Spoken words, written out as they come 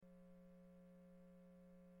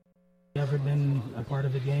ever been a part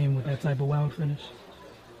of a game with that type of wild finish?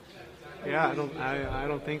 Yeah, I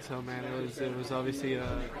don't think so, man. It was obviously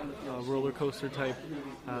a roller coaster type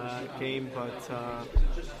game, but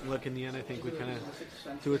look, in the end, I think we kind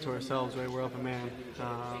of do it to ourselves, right? We're up a man.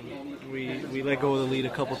 We let go of the lead a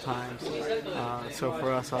couple times, so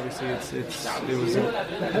for us, obviously, it was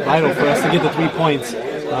vital for us to get the 3 points.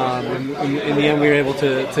 In the end, we were able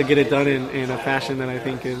to get it done in a fashion that I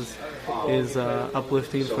think is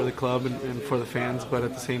uplifting for the club and for the fans, but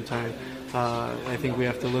at the same time, I think we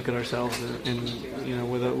have to look at ourselves and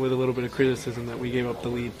with a little bit of criticism that we gave up the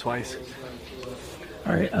lead twice.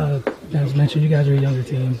 All right, as mentioned, you guys are a younger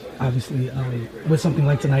team. Obviously, with something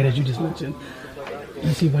like tonight, as you just mentioned,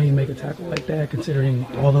 you see when you make a tackle like that, considering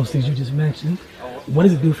all those things you just mentioned. What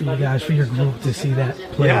does it do for you guys, for your group, to see that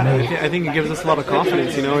player made? I think it gives us a lot of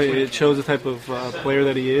confidence. It shows the type of player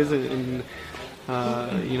that he is, and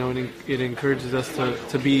it encourages us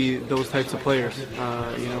to be those types of players.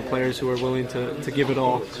 Players who are willing to give it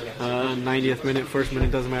all. 90th minute, first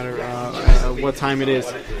minute, doesn't matter what time it is.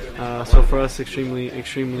 So for us,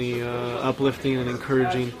 extremely uplifting and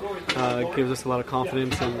encouraging. Gives us a lot of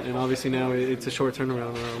confidence, and obviously now it's a short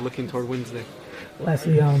turnaround, looking toward Wednesday.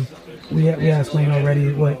 Lastly, we asked Wayne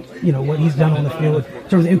already what he's done on the field in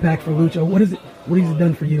terms of impact for Lucho. What has he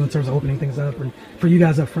done for you in terms of opening things up, and for you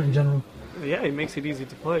guys up front in general? Yeah, he makes it easy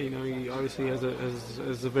to play. He obviously has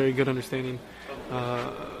a very good understanding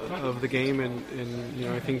of the game, and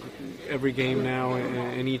I think every game now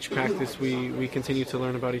and each practice we continue to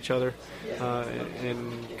learn about each other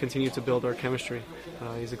and continue to build our chemistry.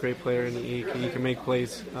 He's a great player, and he can make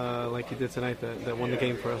plays like he did tonight that won the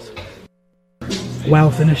game for us.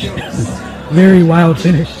 Wild finish, very wild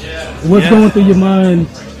finish. What's going through your mind?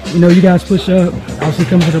 You guys push up, obviously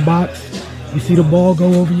come to the box. You see the ball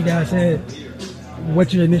go over you guys' head.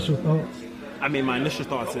 What's your initial thoughts? I mean, my initial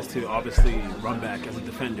thoughts is to obviously run back as a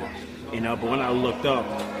defender, but when I looked up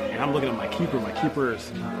and I'm looking at my keeper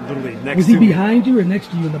is literally next to me. Was he behind you or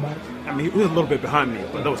next to you in the box? I mean, he was a little bit behind me,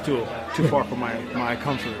 but that was too far for my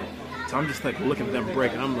comfort. So I'm just like looking at them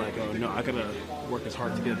break, and I'm like, oh no, I gotta work as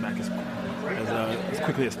hard to get it back as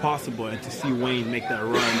quickly as possible. And to see Wayne make that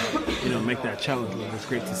run, make that challenge, it's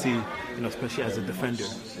great to see, especially as a defender,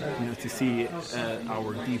 to see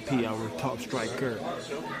our DP, our top striker,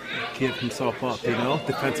 give himself up,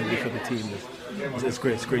 defensively for the team. It's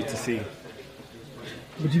great. It's great to see.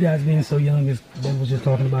 With you guys being so young, as Ben was just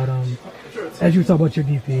talking about, as you were talking about your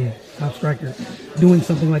DP, top striker, doing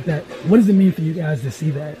something like that, what does it mean for you guys to see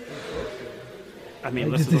that? I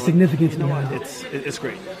mean, just the significance behind it. It's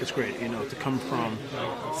great. It's great, to come from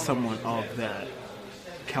someone of that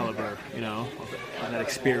caliber, of that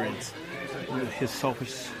experience, his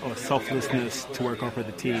selflessness to work on for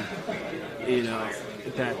the team. I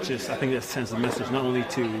think that sends a message not only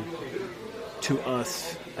to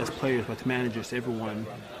us as players, but to managers, to everyone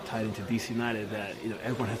tied into DC United, that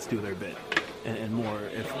everyone has to do their bit. And more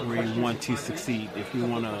if we want to succeed, if we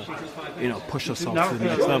want to, push ourselves to the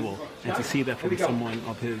next level, and to see that from someone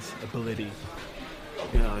of his ability,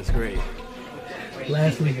 it's great.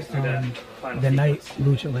 Lastly, the night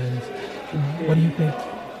Lucho has, what do you think,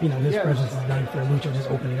 his presence has done for Lucho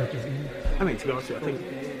just opening up his game? I mean, to be honest with you, I think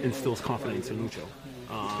it instills confidence in Lucho.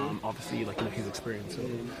 Obviously, his experience, so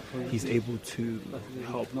he's able to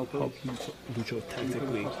help Lucho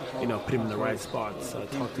tactically, put him in the right spots,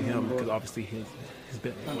 talk to him, because obviously he's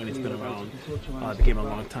been around the game a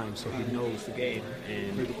long time, so he knows the game,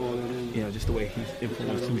 and just the way he's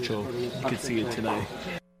influenced Lucho, you can see it tonight.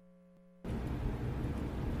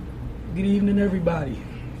 Good evening, everybody.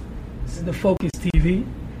 This is the Focus TV.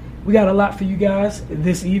 We got a lot for you guys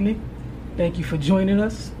this evening. Thank you for joining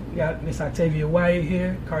us. We got Miss Octavia Wyatt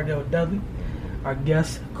here, Cardell Dudley, our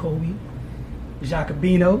guest, Colby,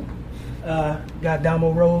 Giacubeno. Got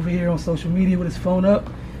Damo Rowe over here on social media with his phone up.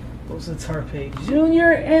 Goes to Tarpey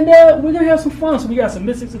Jr. And we're going to have some fun. So we got some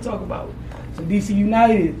mystics to talk about. Some DC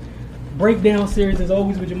United breakdown series, as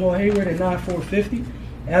always, with Jamal Hayward at 9-4-50.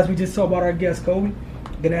 As we just talked about our guest, Colby,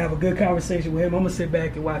 going to have a good conversation with him. I'm going to sit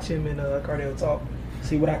back and watch him and Cardell talk,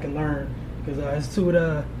 see what I can learn. Because it's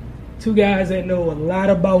two guys that know a lot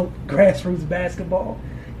about grassroots basketball,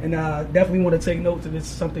 and definitely want to take notes if it's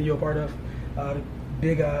something you're a part of.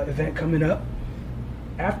 Big event coming up.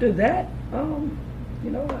 After that,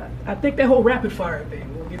 I think that whole rapid fire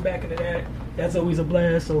thing, we'll get back into that. That's always a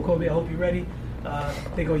blast. So Colby, I hope you're ready.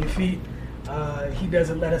 Think on your feet. He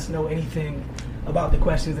doesn't let us know anything about the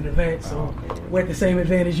questions in advance, so we're at the same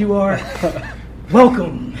event as you are.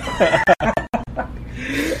 Welcome.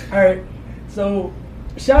 All right, so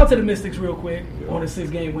shout out to the Mystics real quick on a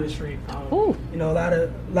 6-game winning streak. A lot of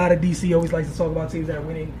DC always likes to talk about teams that are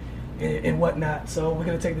winning and whatnot. So we're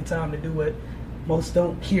going to take the time to do what most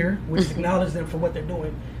don't hear, which is acknowledge them for what they're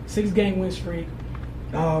doing. 6-game win streak.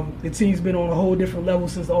 The team's been on a whole different level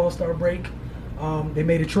since the All-Star break. They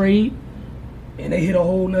made a trade, and they hit a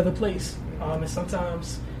whole nother place. And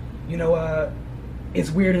sometimes,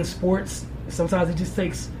 it's weird in sports. Sometimes it just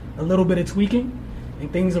takes a little bit of tweaking,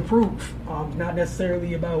 and things improve. Not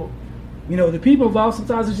necessarily about, the people involved.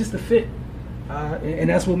 Sometimes it's just the fit, and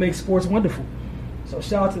that's what makes sports wonderful. So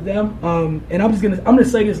shout out to them. And I'm gonna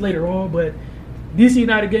say this later on, but DC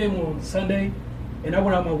United game on Sunday, and I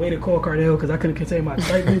went out my way to call Cardell because I couldn't contain my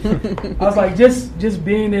excitement. I was like, just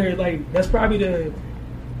being there, like that's probably the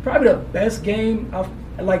best game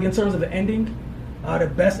in terms of the ending,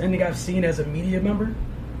 the best ending I've seen as a media member.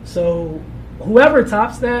 So whoever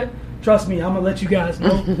tops that, trust me, I'm gonna let you guys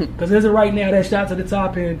know because as of right now, that shot to the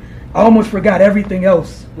top, and I almost forgot everything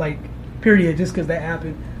else, period, just because that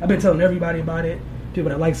happened. I've been telling everybody about it, people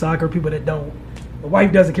that like soccer, people that don't. My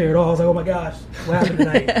wife doesn't care at all. I was like, oh my gosh, what happened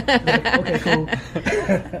tonight? Like, okay, cool.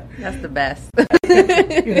 That's the best.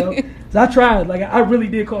 So I tried. I really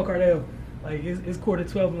did call Cardell. It's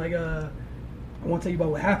 11:45. I'm I want to tell you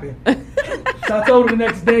about what happened. So I told him the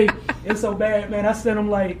next day, it's so bad, man. I sent him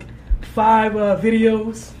 5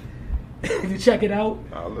 videos to check it out.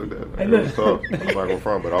 I looked at it. It was tough. I'm not going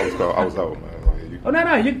front, but I was out, man.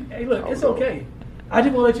 No. Hey, look, it's okay. I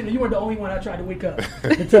just want to let you know you weren't the only one I tried to wake up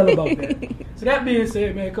to tell about that. So that being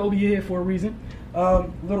said, man, Colby, you're here for a reason.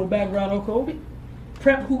 Little background on Colby.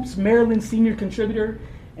 Prep Hoops Maryland senior contributor,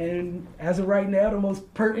 and as of right now, the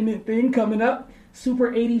most pertinent thing coming up,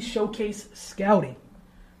 Super 80s Showcase Scouting.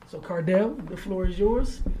 So Cardell, the floor is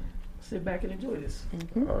yours. Sit back and enjoy this.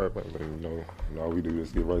 Mm-hmm. All right, man. All we do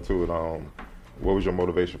is get right to it. What was your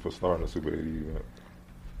motivation for starting the Super 80 event?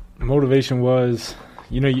 The motivation was,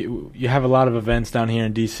 you have a lot of events down here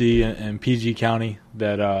in D.C. and PG County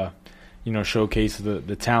that, showcase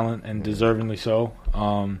the talent, and deservingly so.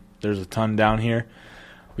 There's a ton down here.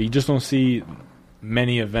 But you just don't see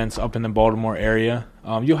many events up in the Baltimore area.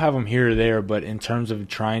 You'll have them here or there, but in terms of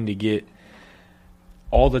trying to get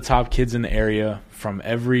all the top kids in the area from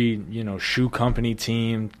every, shoe company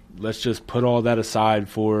team, let's just put all that aside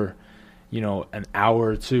for, an hour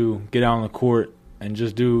or two, get out on the court and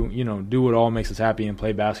just do what all makes us happy and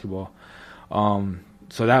play basketball.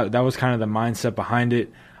 So that was kind of the mindset behind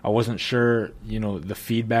it. I wasn't sure, the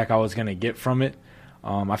feedback I was going to get from it.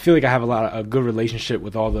 I feel like I have a good relationship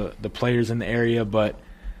with all the players in the area, but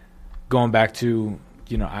going back to,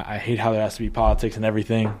 I hate how there has to be politics and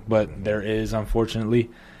everything, but there is, unfortunately.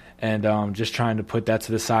 And just trying to put that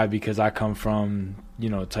to the side because I come from,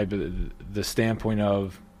 type of the standpoint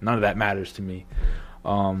of none of that matters to me.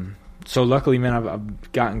 So luckily, man,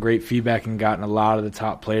 I've gotten great feedback and gotten a lot of the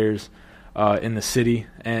top players in the city.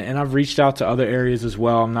 And I've reached out to other areas as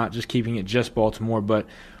well. I'm not just keeping it just Baltimore, but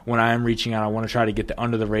when I am reaching out, I want to try to get the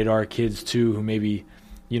under-the-radar kids, too, who maybe,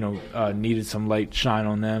 needed some light shine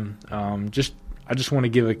on them. I just want to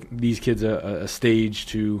give these kids a stage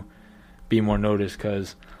to be more noticed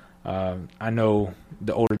because I know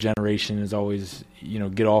the older generation is always,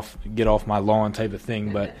 get off my lawn type of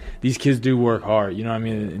thing. But these kids do work hard,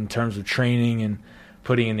 in terms of training and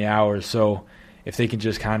putting in the hours. So if they can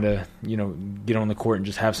just kind of, get on the court and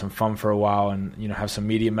just have some fun for a while and, have some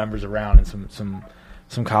media members around and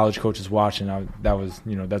some college coaches watching,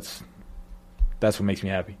 that's what makes me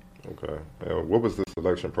happy. Okay. What was the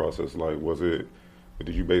selection process like?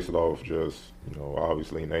 Did you base it off just,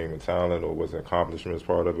 obviously name and talent, or was accomplishments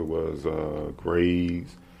part of it? Was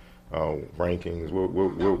grades, rankings?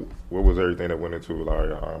 What was everything that went into it?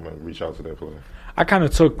 I'm going to reach out to that player. I kind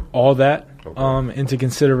of took all that into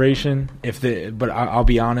consideration. But I'll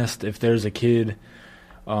be honest, if there's a kid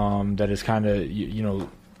that is kind of,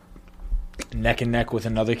 neck and neck with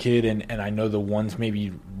another kid, and I know the one's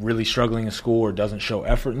maybe really struggling in school or doesn't show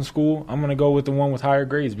effort in school, I'm going to go with the one with higher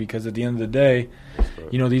grades because at the end of the day,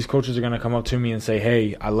 these coaches are going to come up to me and say,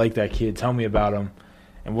 hey, I like that kid. Tell me about him.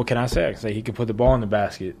 And what can I say? I can say he can put the ball in the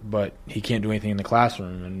basket, but he can't do anything in the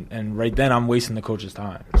classroom. And right then I'm wasting the coach's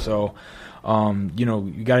time. So,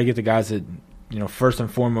 you got to get the guys that, first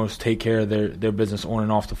and foremost take care of their business on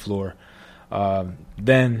and off the floor.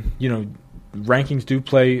 Then, rankings do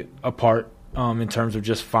play a part in terms of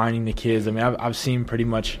just finding the kids. I mean, I've seen pretty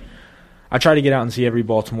much – I try to get out and see every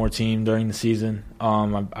Baltimore team during the season.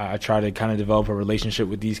 I try to kind of develop a relationship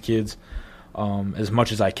with these kids as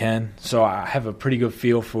much as I can. So I have a pretty good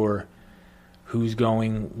feel for who's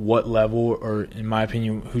going what level, or in my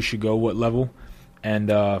opinion, who should go what level. And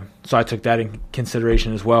so I took that in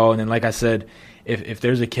consideration as well. And then, like I said, if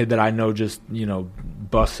there's a kid that I know just,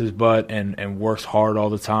 busts his butt and works hard all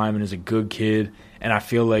the time and is a good kid, and I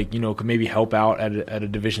feel like, could maybe help out at a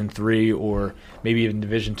Division III or maybe even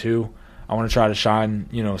Division II, I want to try to shine,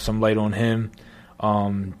 some light on him.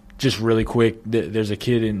 Just really quick, there's a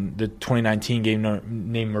kid in the 2019 game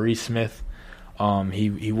named Maurice Smith.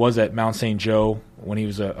 He was at Mount St. Joe when he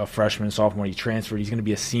was a freshman, sophomore. He transferred. He's going to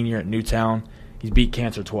be a senior at Newtown. He's beat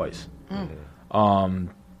cancer twice. And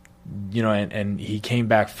he came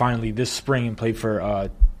back finally this spring and played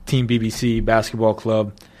for Team BBC Basketball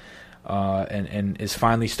Club, and is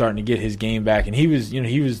finally starting to get his game back. And he was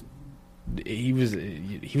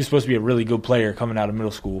supposed to be a really good player coming out of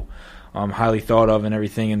middle school, highly thought of and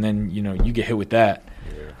everything. And then you get hit with that.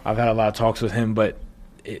 Yeah. I've had a lot of talks with him, but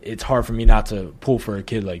it's hard for me not to pull for a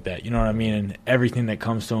kid like that. You know what I mean? And everything that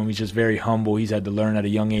comes to him, he's just very humble. He's had to learn at a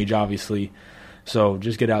young age, obviously. So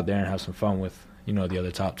just get out there and have some fun with, the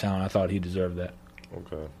other top talent. I thought he deserved that.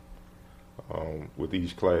 Okay. With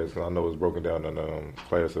each class, I know it's broken down in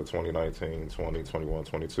class of 2019, 20, 21,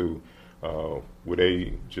 22. Would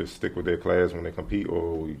they just stick with their class when they compete,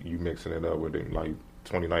 or you mixing it up with them? Like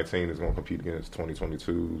 2019 is going to compete against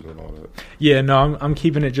 2022s and all that? Yeah, no, I'm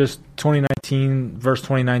keeping it just 2019 versus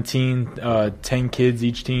 2019, 10 kids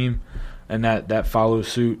each team, and that follows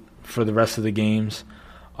suit for the rest of the games.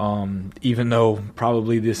 Even though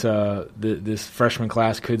probably this freshman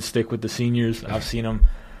class could stick with the seniors, I've seen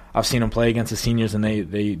them play against the seniors, and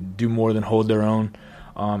they do more than hold their own.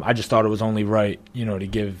 I just thought it was only right, to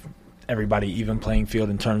give everybody even playing field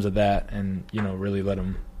in terms of that, and really let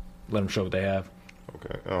them show what they have.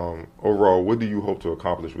 Okay. Overall, what do you hope to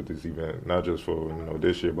accomplish with this event, not just for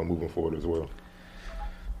this year, but moving forward as well?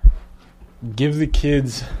 Give the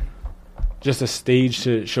kids just a stage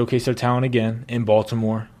to showcase their talent again in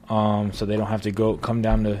Baltimore, so they don't have to come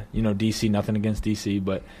down to DC. Nothing against DC,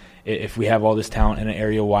 but if we have all this talent in an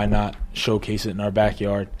area, why not showcase it in our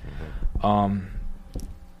backyard? Mm-hmm.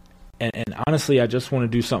 And honestly, I just want to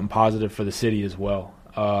do something positive for the city as well.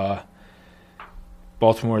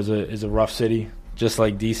 Baltimore is a rough city, just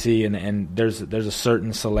like DC, and there's a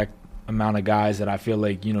certain select amount of guys that I feel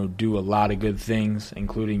like do a lot of good things,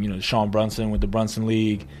 including Sean Brunson with the Brunson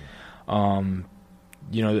League.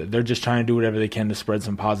 They're just trying to do whatever they can to spread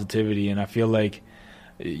some positivity, and I feel like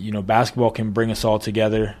basketball can bring us all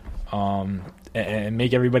together and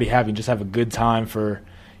make everybody happy. Just have a good time for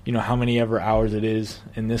how many ever hours it is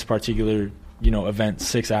in this particular event,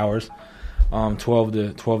 6 hours, 12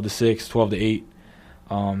 to 6, 12 to 8.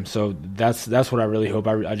 So that's what I really hope.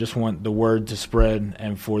 I just want the word to spread,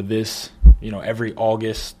 and for this, every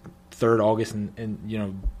August, 3rd August,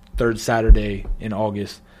 and third Saturday in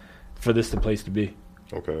August, for this the place to be.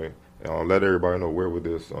 Okay. Let everybody know, where would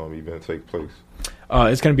this event take place?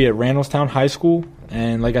 It's going to be at Randallstown High School,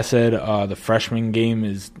 and like I said, the freshman game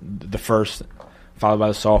is the first, followed by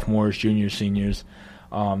the sophomores, juniors, seniors.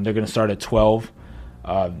 They're going to start at 12.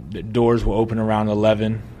 The doors will open around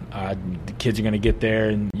 11. The kids are going to get there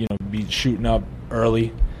and be shooting up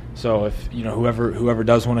early. So if whoever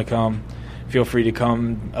does want to come, feel free to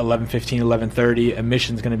come. 11:15, 11:30.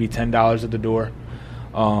 Admission's going to be $10 at the door.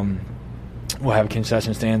 We'll have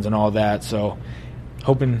concession stands and all that. So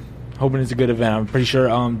hoping it's a good event. I'm pretty sure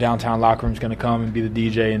Downtown Locker Room's going to come and be the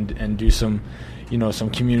DJ and do some some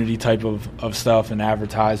community type of stuff and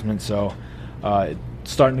advertisement. So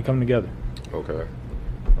it's starting to come together. Okay.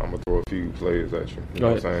 I'm going to throw a few plays at you.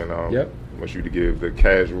 Go what I'm saying? Yep. I want you to give the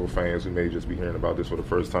casual fans who may just be hearing about this for the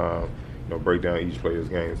first time, break down each player's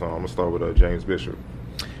game. So I'm going to start with James Bishop.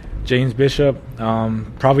 James Bishop,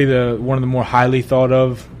 probably one of the more highly thought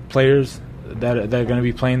of players that are going to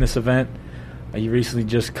be playing this event. He recently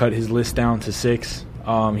just cut his list down to 6.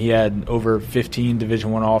 He had over 15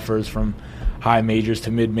 Division I offers from high majors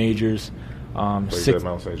to mid majors. Plays at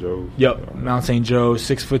Mount St. Joe. Yep, Mount St. Joe,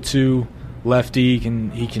 6'2", lefty.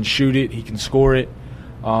 He can shoot it. He can score it.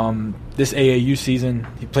 This AAU season,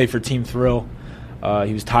 he played for Team Thrill.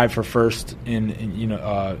 He was tied for first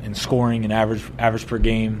in scoring and average per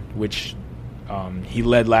game, which he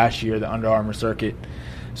led last year, the Under Armour circuit.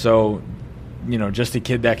 So, just a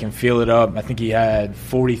kid that can feel it up. I think he had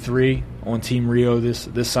 43 on Team Rio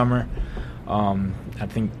this summer. I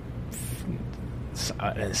think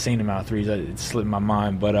an insane amount of threes. It slipped my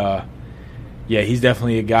mind, but yeah, he's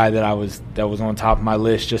definitely a guy that was on top of my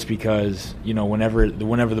list, just because whenever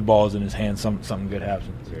the ball is in his hand, something good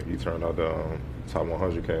happens. Yeah, he turned out the top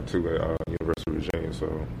 100 camp too at University of Virginia,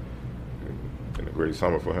 so been a great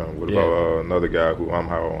summer for him. What about another guy who I'm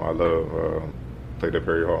high on? I love played at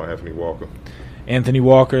Perry Hall, Anthony Walker. Anthony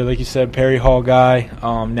Walker, like you said, Perry Hall guy.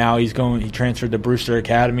 Now he transferred to Brewster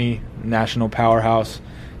Academy, national powerhouse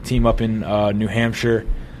team up in New Hampshire.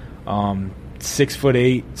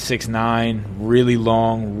 6'8", 6'9", really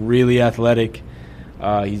long, really athletic.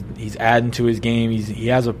 He's adding to his game. He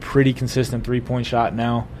has a pretty consistent 3-point shot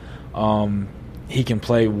now. He can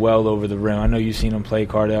play well over the rim. I know you've seen him play.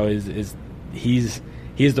 Cardell he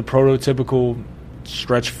is the prototypical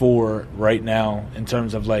stretch four right now in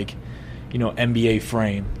terms of NBA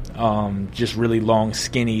frame. Just really long,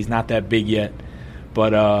 skinny. He's not that big yet,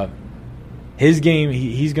 but his game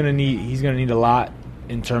he's gonna need a lot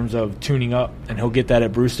in terms of tuning up, and he'll get that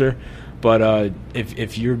at Brewster. But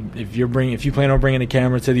if you plan on bringing a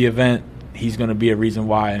camera to the event, he's going to be a reason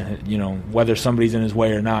why. Whether somebody's in his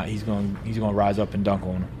way or not, he's going to rise up and dunk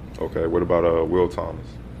on him. Okay, what about Will Thomas?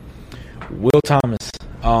 Will Thomas,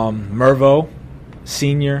 Mervo,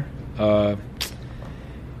 senior,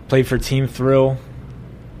 played for Team Thrill,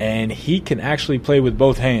 and he can actually play with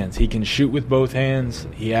both hands. He can shoot with both hands.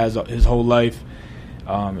 He has his whole life.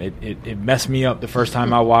 It messed me up the first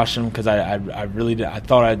time I watched him because I really did. I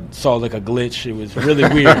thought I saw like a glitch. It was really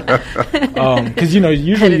weird because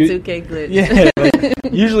usually a 2K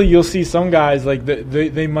glitch. Usually you'll see some guys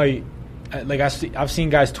they might I've seen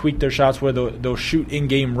guys tweak their shots where they'll shoot in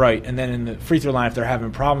game right, and then in the free throw line if they're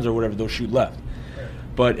having problems or whatever they'll shoot left.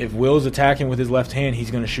 But if Will's attacking with his left hand,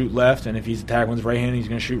 he's going to shoot left, and if he's attacking with his right hand, he's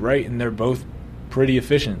going to shoot right, and they're both pretty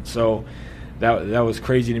efficient. So. That was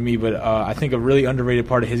crazy to me, but I think a really underrated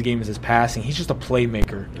part of his game is his passing. He's just a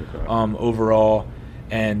playmaker overall,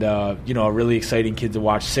 and a really exciting kid to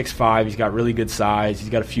watch. 6'5", he's got really good size.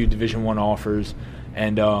 He's got a few Division I offers,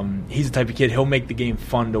 and he's the type of kid, he'll make the game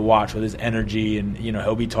fun to watch with his energy, and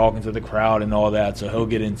he'll be talking to the crowd and all that, so he'll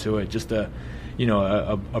get into it. Just a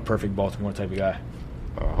perfect Baltimore type of guy.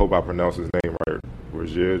 I hope I pronounce his name right.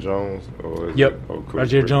 Rajier Jones? Yep,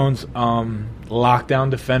 Rajier Jones,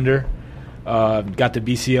 lockdown defender. Got the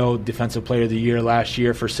BCL Defensive Player of the Year last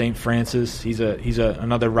year for St. Francis. He's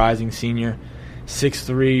another rising senior,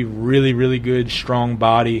 6'3", really really good, strong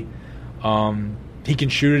body. He can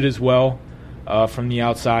shoot it as well from the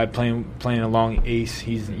outside, playing along ace.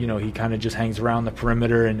 He kind of just hangs around the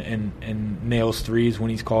perimeter and nails threes when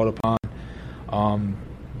he's called upon.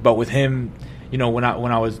 But with him, when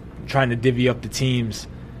I was trying to divvy up the teams.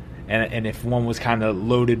 And if one was kind of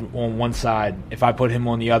loaded on one side, if I put him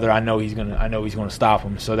on the other, I know he's gonna stop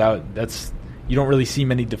him. So that's you don't really see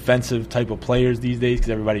many defensive type of players these days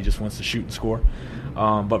because everybody just wants to shoot and score.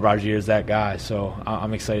 But Rajier is that guy, so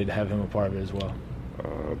I'm excited to have him a part of it as well.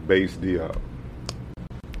 Bass Diop.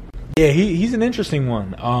 Yeah, he's an interesting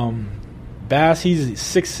one. Bass, he's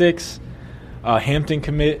 6'6", Hampton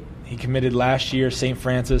commit. He committed last year. St.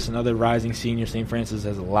 Francis, another rising senior. St. Francis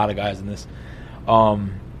has a lot of guys in this.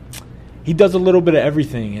 He does a little bit of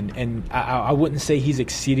everything, and I wouldn't say he's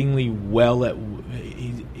exceedingly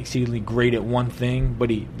great at one thing,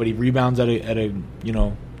 but he rebounds at a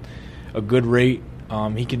good rate.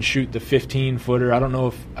 He can shoot the 15-footer. I don't know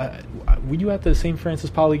if were you at the St.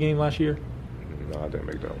 Francis Poly game last year? No, I didn't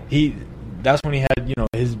make that one. That's when he had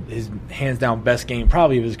his hands down best game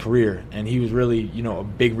probably of his career, and he was really a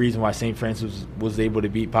big reason why St. Francis was able to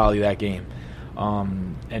beat Poly that game.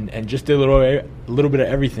 And just did a little bit of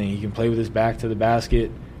everything. He can play with his back to the basket,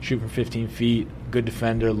 shoot from 15 feet, good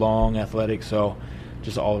defender, long, athletic, so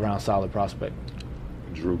just an all-around solid prospect.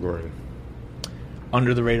 Drew Green.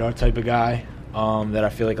 Under the radar type of guy that I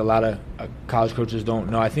feel like a lot of college coaches don't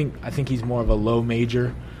know. I think he's more of a low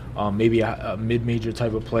major, maybe a mid-major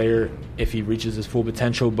type of player if he reaches his full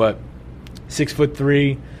potential, but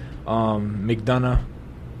 6'3", McDonough,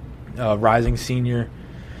 rising senior.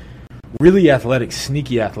 Really athletic,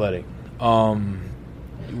 sneaky athletic.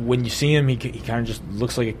 When you see him, he kind of just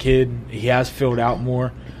looks like a kid. He has filled out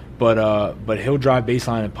more, but he'll drive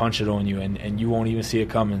baseline and punch it on you, and you won't even see it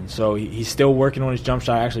coming. So he's still working on his jump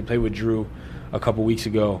shot. I actually played with Drew a couple weeks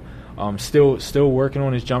ago. Still working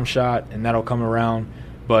on his jump shot, and that'll come around.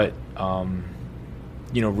 But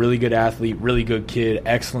really good athlete, really good kid,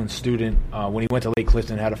 excellent student. When he went to Lake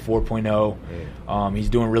Clifton, had a 4.0. He's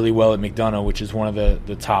doing really well at McDonough, which is one of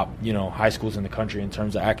the top high schools in the country in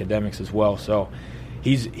terms of academics as well. So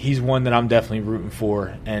he's one that I'm definitely rooting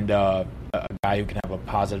for, and a guy who can have a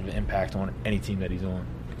positive impact on any team that he's on.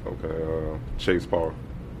 Okay, Chase Parr.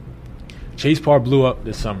 Chase Parr blew up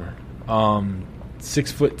this summer.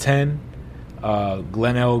 6'10",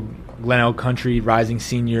 Glenelg Country, rising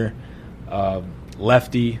senior.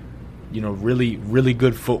 Lefty, really, really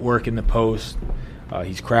good footwork in the post.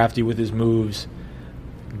 He's crafty with his moves.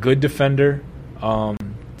 Good defender.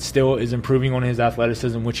 Still is improving on his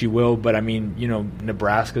athleticism, which he will. But I mean,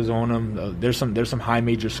 Nebraska's on him. There's some high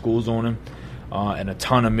major schools on him, and a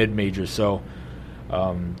ton of mid majors. So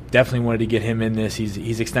Definitely wanted to get him in this.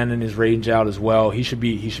 He's extending his range out as well. He should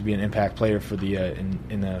be an impact player for the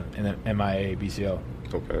in the MIA BCL.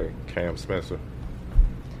 Okay, Cam Spencer.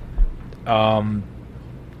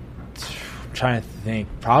 Trying to think,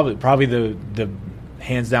 probably the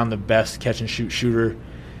hands down the best catch and shoot shooter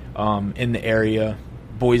in the area.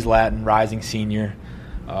 Boys Latin, rising senior,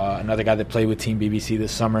 another guy that played with Team BBC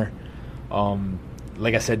this summer.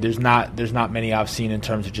 Like I said, there's not many I've seen in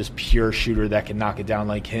terms of just pure shooter that can knock it down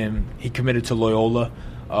like him. He committed to Loyola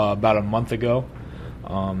about a month ago,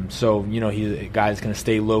 so he's a guy that's going to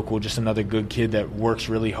stay local. Just another good kid that works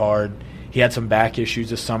really hard. He had some back issues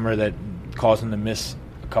this summer that caused him to miss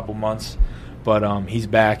a couple months. But he's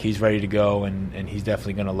back, he's ready to go, and he's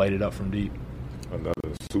definitely going to light it up from deep. Another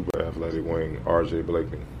super athletic wing, R.J.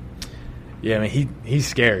 Blakeney. Yeah, I mean he's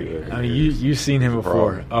scary. Yeah, I mean you've seen him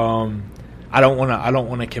before. I don't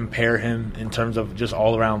want to compare him in terms of just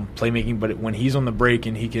all around playmaking, but when he's on the break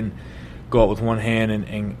and he can go out with one hand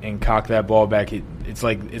and cock that ball back, it's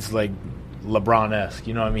like LeBron-esque.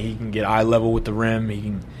 I mean, he can get eye level with the rim.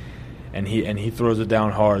 He throws it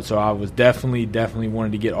down hard. So I was definitely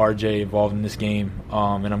wanted to get RJ involved in this game,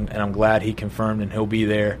 and I'm glad he confirmed and he'll be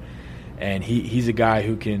there. And he's a guy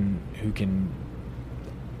who can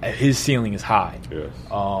his ceiling is high. Yes.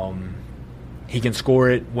 He can score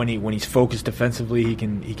it when he's focused defensively. He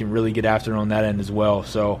can really get after it on that end as well.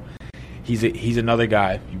 So he's another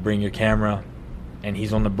guy. You bring your camera, and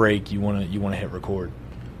he's on the break. You want to hit record.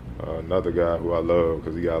 Another guy who I love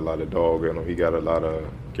because he got a lot of dog in him. He got a lot of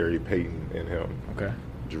Gary Payton in him. Okay.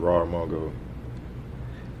 Gerard Mungo.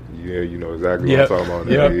 Yeah, you know exactly what I'm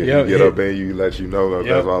talking about. He get up in you, let you know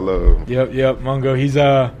that's what I love. Yep. Mungo. He's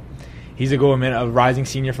a goal man, a rising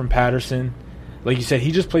senior from Patterson. Like you said,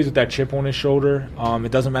 he just plays with that chip on his shoulder.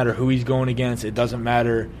 It doesn't matter who he's going against. It doesn't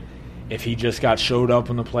matter if he just got showed up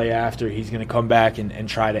on the play after. He's going to come back and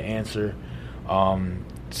try to answer.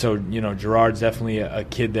 So, Gerard's definitely a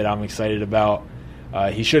kid that I'm excited about.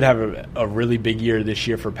 He should have a really big year this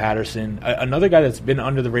year for Patterson. Another guy that's been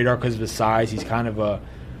under the radar because of his size. He's kind of a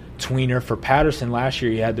tweener. For Patterson last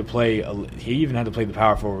year, he even had to play the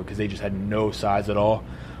power forward because they just had no size at all.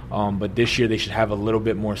 But this year they should have a little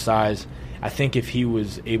bit more size. I think if he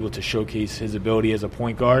was able to showcase his ability as a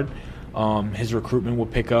point guard, his recruitment will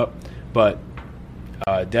pick up. But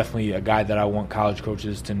definitely a guy that I want college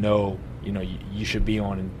coaches to know, you should be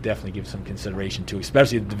on and definitely give some consideration to,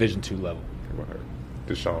 especially at the Division II level. Right.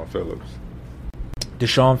 Deshaun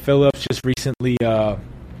Phillips just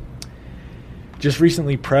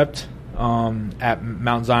recently prepped at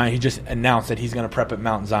Mount Zion. He just announced that he's going to prep at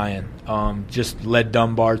Mount Zion. Just led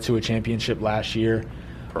Dunbar to a championship last year.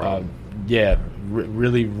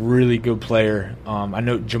 Really, really good player. I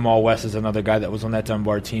know Jamal West is another guy that was on that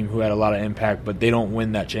Dunbar team who had a lot of impact, but they don't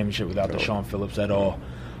win that championship without Deshaun Phillips at all.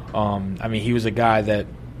 I mean, he was a guy that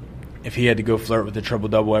if he had to go flirt with the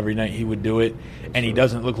triple-double every night, he would do it, and he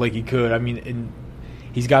doesn't look like he could. I mean,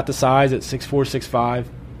 he's got the size at 6'4", 6'5",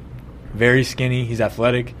 very skinny. He's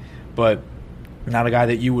athletic, but not a guy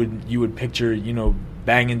that you would picture,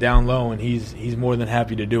 banging down low, and he's more than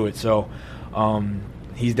happy to do it. So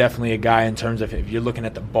he's definitely a guy in terms of if you're looking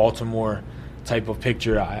at the Baltimore type of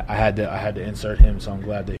picture, I had to insert him, so I'm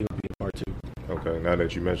glad that he'll be a part too. Okay, now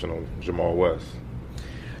that you mentioned on Jamal West,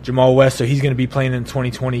 so he's going to be playing in the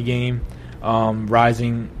 2020 game.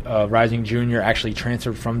 Rising junior, actually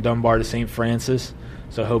transferred from Dunbar to St. Francis,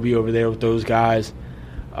 so he'll be over there with those guys.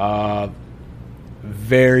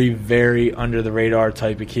 Very, very under the radar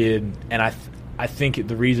type of kid, and I think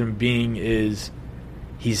the reason being is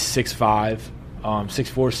he's 6'5", 6'4",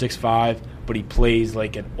 6'5", but he plays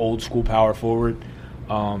like an old school power forward,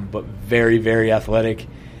 but very, very athletic,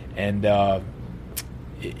 and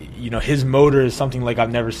his motor is something like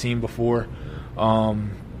I've never seen before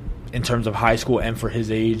in terms of high school and for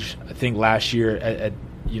his age. I think last year at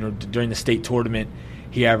during the state tournament,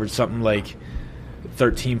 he averaged something like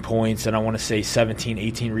 13 points and I want to say 17,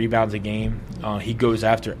 18 rebounds a game. He goes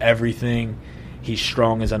after everything. He's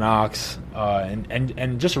strong as an ox,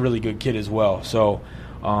 and just a really good kid as well. So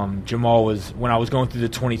Jamal was, when I was going through the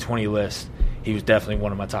 2020 list, he was definitely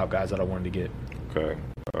one of my top guys that I wanted to get. Okay.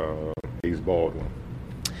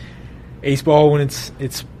 Ace Baldwin,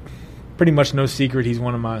 it's pretty much no secret. He's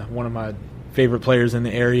one of my favorite players in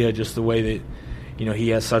the area. Just the way that he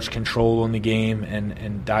has such control on the game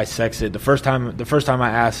and dissects it. The first time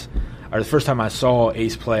I saw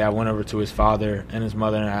Ace play, I went over to his father and his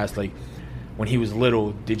mother and I asked, like, when he was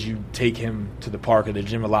little, did you take him to the park or the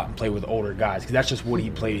gym a lot and play with older guys? Because that's just what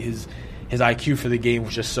he played. His IQ for the game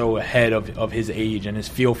was just so ahead of his age, and his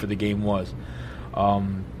feel for the game was.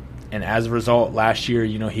 And as a result, last year,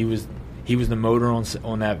 he He was the motor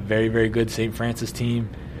on that very, very good St. Francis team.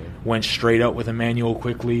 Went straight up with Emmanuel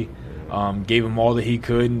quickly, gave him all that he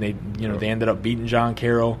could, and they ended up beating John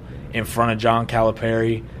Carroll in front of John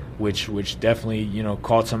Calipari, which definitely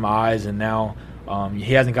caught some eyes. And now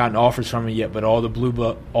he hasn't gotten offers from him yet, but all the blue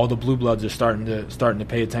bloods are starting to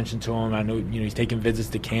pay attention to him. I know he's taking visits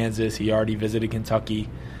to Kansas. He already visited Kentucky,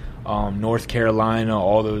 North Carolina.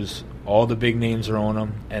 All the big names are on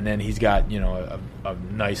him, and then he's got a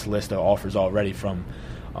nice list of offers already from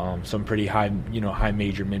some pretty high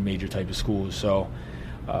major, mid major type of schools. So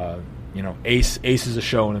Ace is a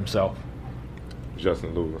show in himself.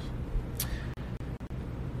 Justin Lewis.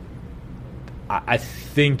 I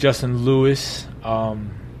think Justin Lewis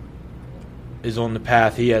is on the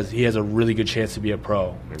path. He has a really good chance to be a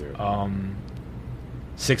pro. Yeah.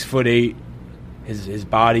 6'8", his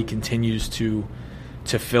body continues to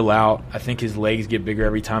fill out. I think his legs get bigger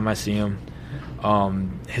every time I see him.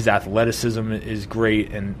 His athleticism is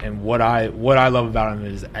great, and what I love about him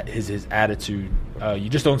is his attitude. You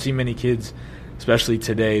just don't see many kids, especially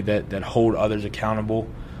today, that hold others accountable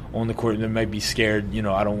on the court. They might be scared.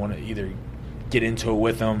 I don't want to either get into it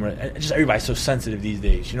with them, or just everybody's so sensitive these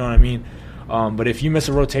days. You know what I mean? But if you miss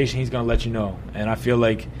a rotation, he's going to let you know. And I feel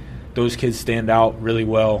like those kids stand out really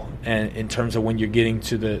well. And in terms of when you're getting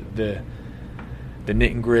to the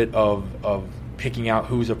knit and grit of picking out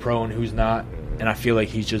who's a pro and who's not. And I feel like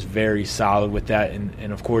he's just very solid with that.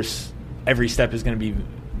 And of course, every step is going to be,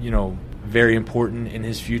 very important in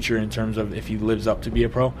his future in terms of if he lives up to be a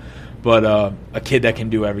pro. But a kid that can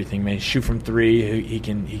do everything, man. Shoot from three. He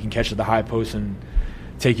can catch at the high post and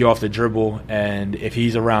take you off the dribble. And if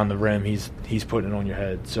he's around the rim, he's putting it on your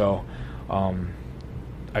head. So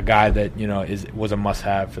a guy that was a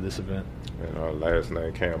must-have for this event. And last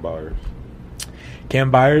name, Cam Byers. Cam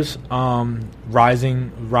Byers,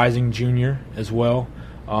 rising junior as well.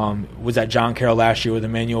 Was at John Carroll last year with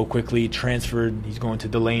Emmanuel quickly. Transferred. He's going to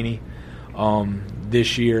Delaney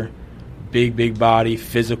this year. Big body,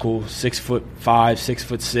 physical, 6'5",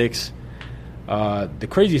 6'6". The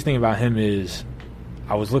craziest thing about him is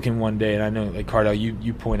I was looking one day, and I know, like Cardell,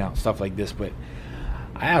 you point out stuff like this, but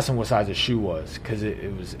I asked him what size his shoe was because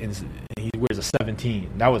he wears a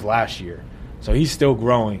 17. That was last year, so he's still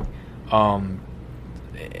growing.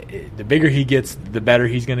 The bigger he gets, the better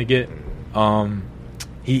he's going to get.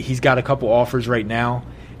 He's got a couple offers right now,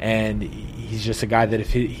 and he's just a guy that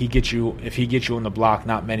if he gets you on the block,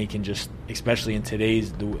 not many can just, especially in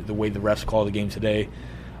today's the way the refs call the game today,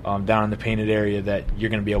 down in the painted area, that you're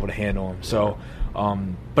going to be able to handle him. So,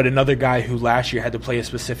 but another guy who last year had to play a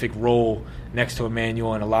specific role next to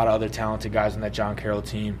Emmanuel and a lot of other talented guys on that John Carroll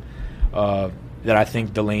team, that I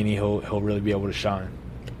think Delaney he'll really be able to shine.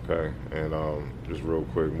 Okay, and just real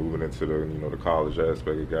quick, moving into the college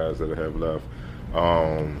aspect of guys that have left.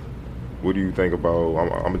 What do you think about?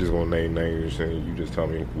 I'm just gonna name names, and you just tell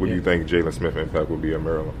me. What do you think Jalen Smith's impact will be at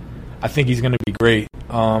Maryland? I think he's going to be great.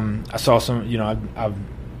 I saw some, I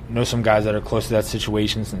know some guys that are close to that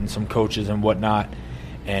situation, and some coaches and whatnot.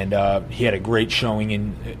 And he had a great showing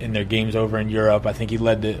in their games over in Europe. I think he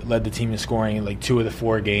led the team in scoring in like 2 of the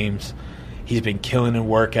 4 games. He's been killing in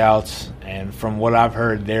workouts, and from what I've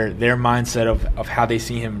heard, their mindset of how they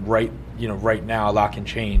see him right now, a lot can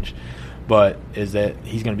change. But is that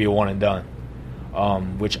he's going to be a one and done,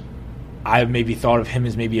 which I maybe thought of him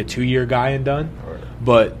as maybe a 2-year guy and done. Right.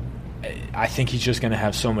 But I think he's just going to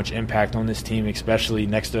have so much impact on this team, especially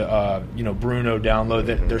next to Bruno down low.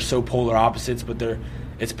 That they're so polar opposites, but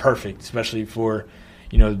it's perfect, especially for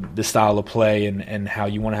the style of play and how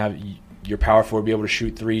you want to have your power forward be able to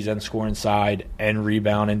shoot threes and score inside and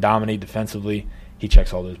rebound and dominate defensively. He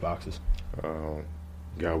checks all those boxes.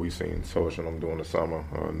 Guy we seen social them during the summer,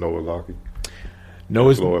 Noah Lockie.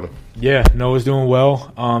 Noah's Noah's doing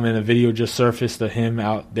well. And a video just surfaced of him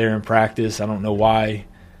out there in practice. I don't know why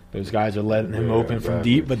those guys are letting him open from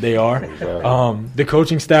deep, but they are. Exactly. The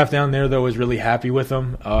coaching staff down there, though, is really happy with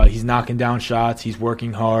him. He's knocking down shots. He's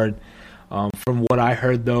working hard. From what I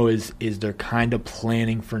heard, though, is they're kind of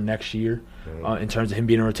planning for next year in terms of him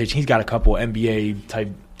being in rotation. He's got a couple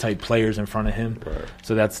NBA type players in front of him, right.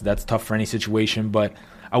 So that's tough for any situation. But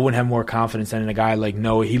I wouldn't have more confidence in a guy like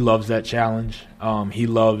Noah. He loves that challenge. He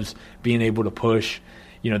loves being able to push.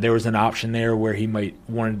 There was an option there where he might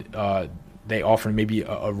wanted. They offered maybe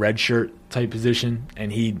a red shirt type position,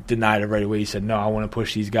 and he denied it right away. He said, "No, I want to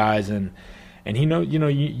push these guys." And he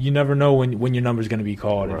you never know when your number's going to be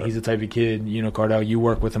called. Right. And he's the type of kid, Cardell, you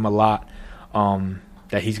work with him a lot,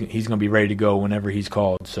 that he's going to be ready to go whenever he's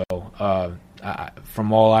called. So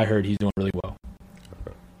from all I heard, he's doing really well.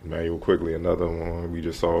 Manuel quickly, another one we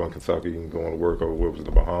just saw in Kentucky going to work over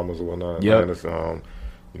the Bahamas or whatnot. Yep.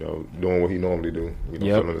 doing what he normally do.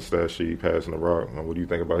 Filling the stat sheet, passing the rock. What do you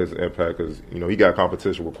think about his impact? Because he got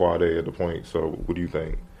competition with Quad A at the point. So what do you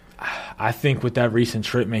think? I think with that recent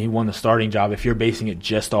trip, man, he won the starting job. If you're basing it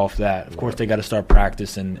just off that, of course they got to start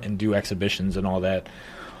practice and do exhibitions and all that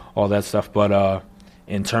stuff. But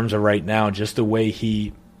in terms of right now, just the way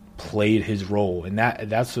he played his role, and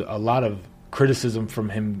that's a lot of criticism from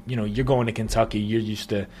him. You're going to Kentucky, you're used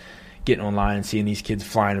to getting online and seeing these kids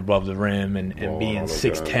flying above the rim and being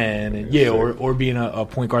 6'10", and or being a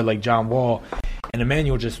point guard like John Wall. And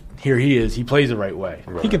Emmanuel here he is. He plays the right way.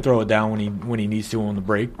 Right. He can throw it down when he needs to on the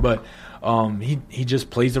break, but he just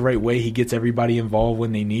plays the right way. He gets everybody involved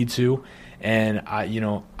when they need to. And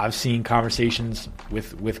I've seen conversations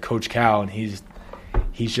with Coach Cal, and he's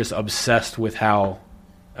just obsessed with how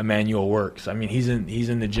Emmanuel works. I mean, he's in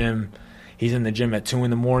the gym. He's in the gym at 2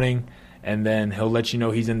 a.m, and then he'll let you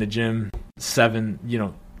know he's in the gym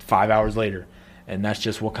 5 hours later. And that's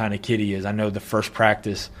just what kind of kid he is. I know the first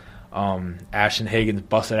practice, Ashton Hagens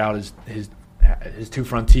busted out his 2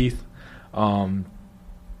 front teeth.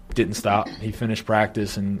 Didn't stop. He finished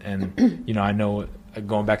practice, and I know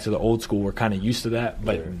going back to the old school, we're kind of used to that,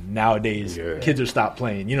 but nowadays kids are stopped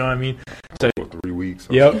playing. You know what I mean? So 3 weeks.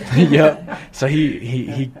 Yep. So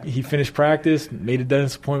he finished practice, made a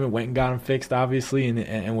dentist appointment, went and got him fixed, obviously,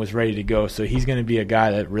 and was ready to go. So he's going to be a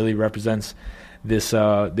guy that really represents this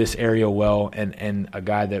area well, and a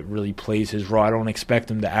guy that really plays his role. I don't expect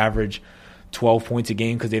him to average 12 points a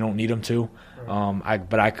game because they don't need him to.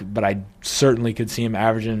 But I certainly could see him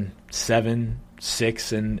averaging 7,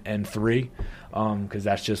 6, and 3. Because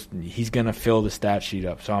that's just he's gonna fill the stat sheet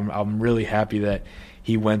up. So I'm really happy that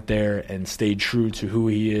he went there and stayed true to who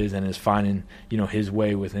he is and is finding his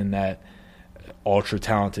way within that ultra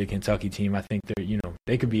talented Kentucky team. I think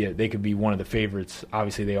they could be one of the favorites.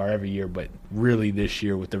 Obviously they are every year, but really this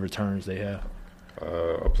year with the returns they have.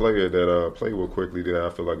 A player that played real quickly that I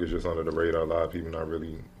feel like is just under the radar. A lot of people not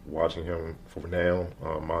really watching him for now.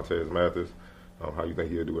 Montez Mathis. How you think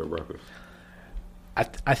he'll do at Rutgers?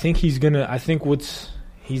 I think he's gonna. I think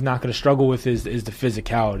he's not gonna struggle with is the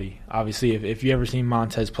physicality. Obviously, if you ever seen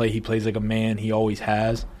Montez play, he plays like a man. He always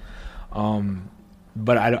has.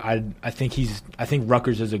 But I think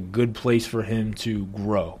Rutgers is a good place for him to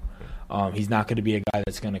grow. He's not going to be a guy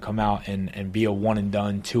that's going to come out and be a one and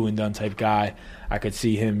done, 2 and done type guy. I could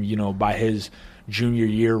see him, by his junior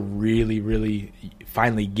year, really, really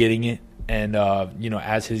finally getting it. And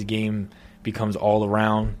as his game becomes all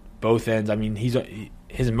around both ends. I mean,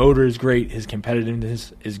 his motor is great, his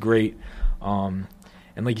competitiveness is great, and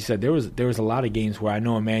like you said, there was a lot of games where I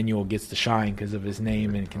know Emmanuel gets to shine because of his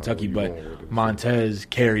name in Kentucky, but Montez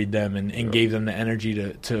carried them and gave them the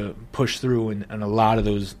energy to push through, and a lot of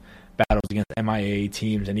those battles against MIA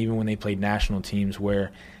teams, and even when they played national teams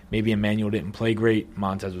where maybe Emmanuel didn't play great,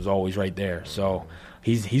 Montez was always right there. So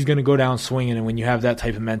he's going to go down swinging, and when you have that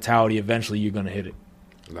type of mentality, eventually you're going to hit it.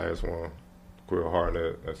 Last one. Quill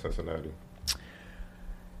Harnett at Cincinnati.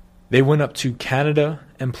 They went up to Canada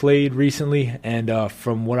and played recently, and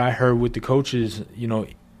from what I heard with the coaches,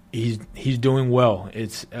 he's doing well.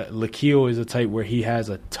 It's Lakeel is a type where he has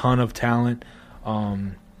a ton of talent, 6'8",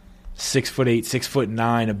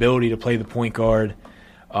 6'9", ability to play the point guard,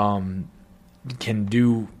 can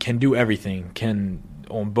do everything, can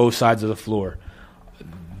on both sides of the floor.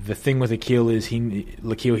 The thing with Lakeel is he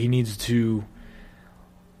needs to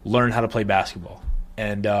learn how to play basketball.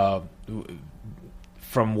 And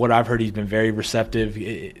from what I've heard, he's been very receptive.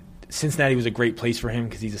 Cincinnati was a great place for him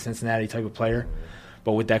because he's a Cincinnati type of player.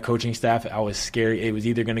 But with that coaching staff, I was scared. It was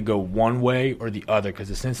either going to go one way or the other because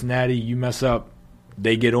the Cincinnati, you mess up,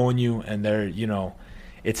 they get on you, and they're,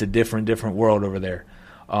 it's a different world over there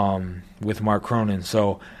with Mark Cronin.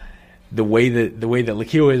 So the way that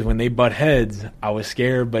Lakeel is when they butt heads, I was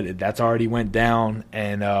scared, but that's already went down.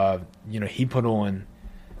 And, he put on –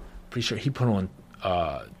 pretty sure he put on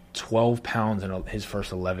 12 pounds in his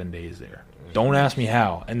first 11 days there. Don't ask me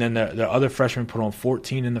how. And then the other freshmen put on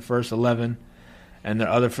 14 in the first 11, and the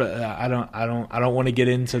other I don't want to get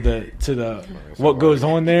into the what goes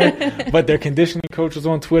on there. But their conditioning coach was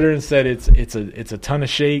on Twitter and said it's a ton of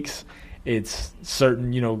shakes, it's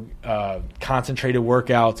certain concentrated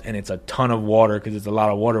workouts, and it's a ton of water because it's a lot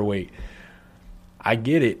of water weight. I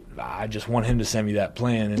get it. I just want him to send me that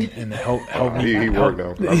plan and help me. He worked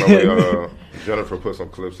out. I know Jennifer put some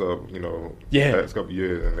clips up, past couple of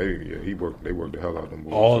years, and they worked the hell out of them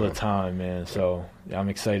boys. All the time, man. So I'm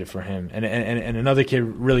excited for him. And another kid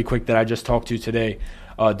really quick that I just talked to today,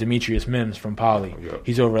 Demetrius Mims from Poly. Yeah.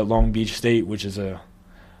 He's over at Long Beach State, which is a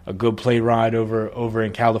good play ride over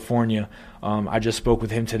in California. I just spoke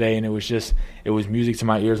with him today, and it was music to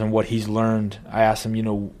my ears on what he's learned. I asked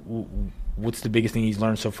him, what's the biggest thing he's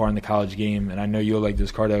learned so far in the college game? And I know you'll like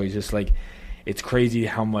this, Cardell. He's just like, it's crazy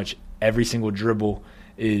how much every single dribble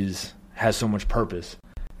has so much purpose.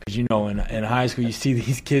 Because, in high school, you see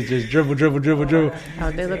these kids just dribble.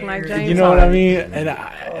 Oh, they look like James. You know what I mean?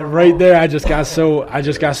 And right there, I just got so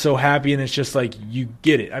happy, and it's just like, you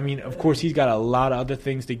get it. I mean, of course, he's got a lot of other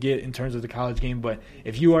things to get in terms of the college game, but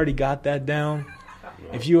if you already got that down,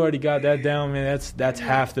 man, that's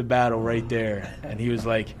half the battle right there. And he was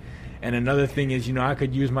like, and another thing is, I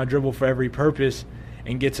could use my dribble for every purpose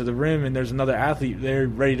and get to the rim, and there's another athlete there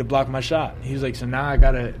ready to block my shot. He was like, so now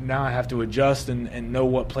I have to adjust and know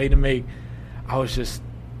what play to make.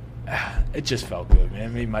 It just felt good, man. It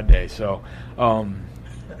made my day. So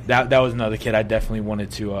that was another kid I definitely wanted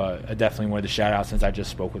to shout out since I just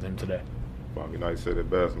spoke with him today. Bobby Knight said it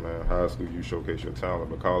best, man. High school, you showcase your talent,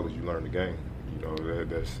 but college, you learn the game.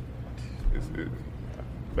 That's the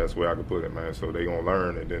best way I could put it, man. So they gonna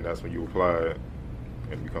learn, and then that's when you apply it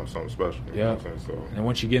and become something special. You know what I'm saying? So, and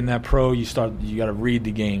once you get in that pro, you got to read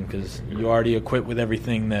the game because you're already equipped with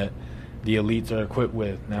everything that the elites are equipped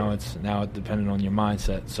with. Now it's dependent on your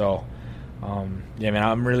mindset. So, man,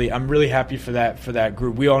 I'm really happy for that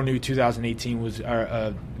group. We all knew 2018 was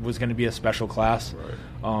going to be a special class.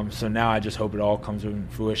 Right. So now I just hope it all comes to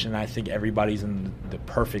fruition. I think everybody's in the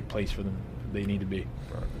perfect place for them. They need to be.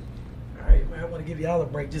 Right. All right, man, I want to give y'all a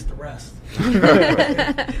break just to rest.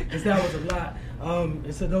 Because that was a lot.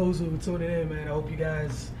 And to those who are tuning in, man, I hope you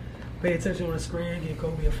guys pay attention on the screen, give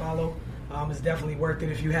Colby a follow. It's definitely worth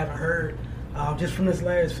it if you haven't heard. Just from this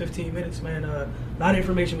last 15 minutes, man, a lot of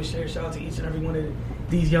information was shared. Shout out to each and every one of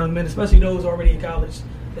these young men, especially those already in college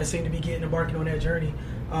that seem to be embarking on that journey.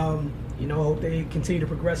 Hope they continue to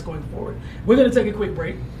progress going forward. We're going to take a quick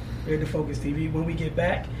break here at the Focus TV. When we get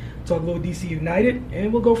back, talk a little DC United,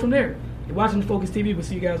 and we'll go from there. You're watching the Focus TV. We'll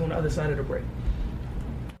see you guys on the other side of the break.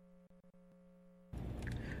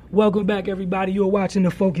 Welcome back, everybody. You're watching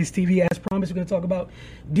the Focus TV. As promised, we're going to talk about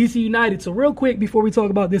DC United. So real quick, before we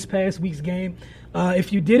talk about this past week's game,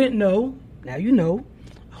 if you didn't know, now you know,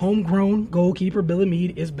 homegrown goalkeeper Bill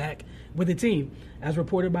Meade is back with the team. As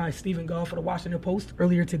reported by Stephen Goff for the Washington Post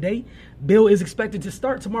earlier today, Bill is expected to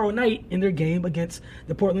start tomorrow night in their game against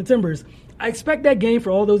the Portland Timbers. I expect that game,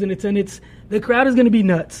 for all those in attendance, the crowd is going to be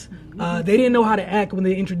nuts. They didn't know how to act when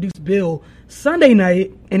they introduced Bill Sunday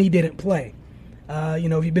night, and he didn't play.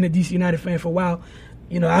 If you've been a DC United fan for a while,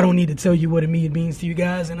 I don't need to tell you what it means to you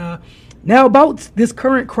guys. And now about this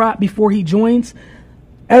current crop before he joins,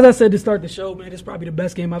 as I said to start the show, man, it's probably the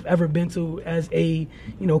best game I've ever been to as a,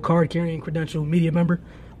 card-carrying credential media member.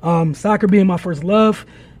 Soccer being my first love,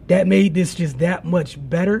 that made this just that much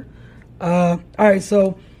better. All right,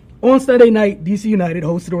 so on Sunday night, DC United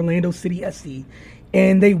hosted Orlando City SC,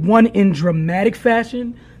 and they won in dramatic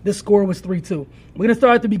fashion. The score was 3-2. We're going to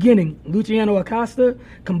start at the beginning. Luciano Acosta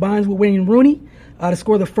combines with Wayne Rooney to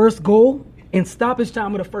score the first goal in stoppage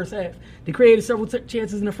time of the first half. They created several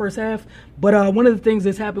chances in the first half, but one of the things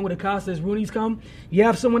that's happened with Acosta is Rooney's come. You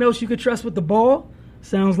have someone else you could trust with the ball.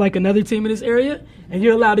 Sounds like another team in this area, and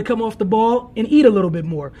you're allowed to come off the ball and eat a little bit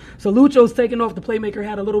more. So Lucho's taking off the playmaker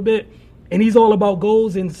hat a little bit, and he's all about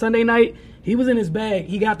goals. And Sunday night, he was in his bag.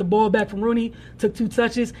 He got the ball back from Rooney, took 2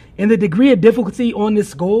 touches, and the degree of difficulty on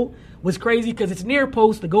this goal was crazy because it's near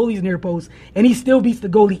post, the goalie's near post, and he still beats the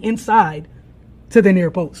goalie inside to the near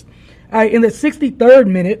post. All right, in the 63rd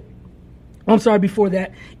minute, before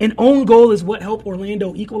that, an own goal is what helped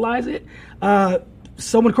Orlando equalize it.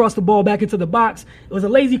 Someone crossed the ball back into the box. It was a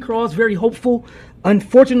lazy cross, very hopeful.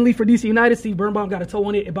 Unfortunately for DC United, Steve Birnbaum got a toe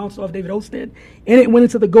on it. It bounced off David Osted, and it went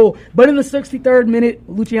into the goal. But in the 63rd minute,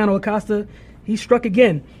 Luciano Acosta, he struck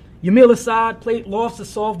again. Yamil Assad lofts a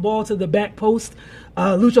softball to the back post.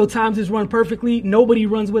 Lucho times his run perfectly. Nobody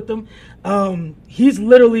runs with him. He's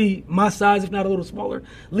literally my size, if not a little smaller.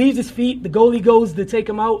 Leaves his feet. The goalie goes to take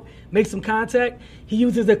him out, makes some contact. He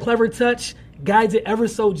uses a clever touch, guides it ever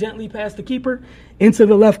so gently past the keeper into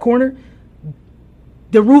the left corner.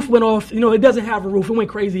 The roof went off. It doesn't have a roof. It went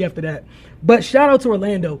crazy after that. But shout out to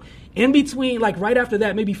Orlando. In between, right after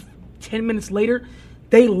that, maybe 10 minutes later,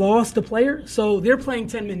 they lost the player. So they're playing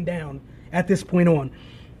 10 men down at this point on.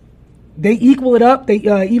 They equal it up. They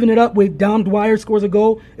even it up with Dom Dwyer scores a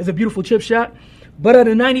goal. It's a beautiful chip shot. But at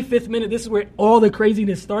the 95th minute, this is where all the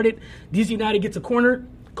craziness started. DC United gets a corner.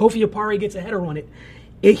 Kofi Apare gets a header on it.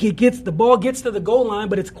 The ball gets to the goal line,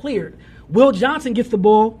 but it's cleared. Will Johnson gets the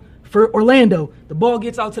ball for Orlando. The ball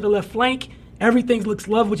gets out to the left flank, Everything looks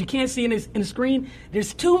lovely. What you can't see in the screen,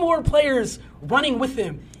 there's 2 more players running with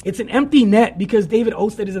him. It's an empty net because David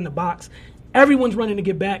Ostead is in the box. Everyone's running to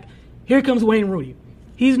get back. Here comes Wayne Rooney.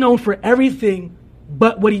 He's known for everything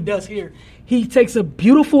but what he does here. He takes a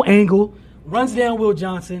beautiful angle, runs down Will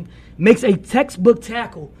Johnson, makes a textbook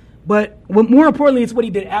tackle. But more importantly, it's what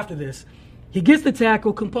he did after this. He gets the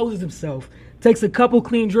tackle, composes himself, takes a couple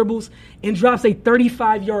clean dribbles, and drops a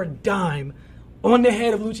 35-yard dime on the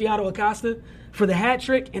head of Luciano Acosta for the hat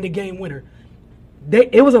trick and the game winner.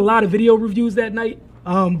 It was a lot of video reviews that night,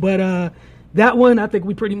 but that one, I think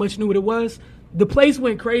we pretty much knew what it was. The place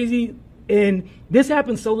went crazy, and this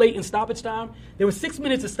happened so late in stoppage time. There was 6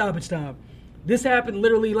 minutes of stoppage time. This happened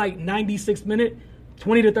literally like 96th minute,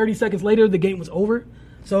 20 to 30 seconds later, the game was over.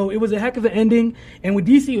 So it was a heck of an ending. And with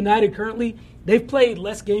DC United currently, they've played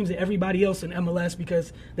less games than everybody else in MLS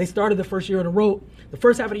because they started the first half of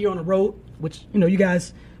the year on the road, which, you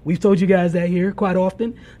guys, we've told you guys that here quite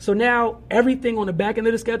often. So now everything on the back end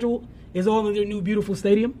of the schedule is all in their new beautiful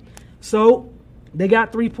stadium. So they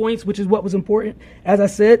got 3 points, which is what was important. As I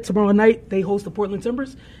said, tomorrow night they host the Portland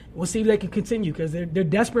Timbers. We'll see if they can continue because they're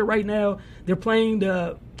desperate right now. They're playing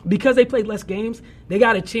because they played less games, they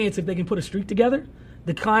got a chance if they can put a streak together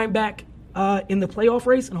to climb back in the playoff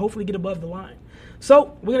race and hopefully get above the line.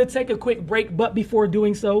 So we're going to take a quick break, but before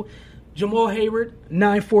doing so, Jamal Hayward,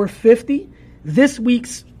 9-4-50. This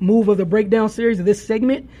week's move of the breakdown series of this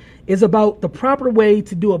segment is about the proper way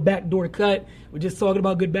to do a backdoor cut. We're just talking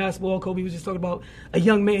about good basketball. Colby was just talking about a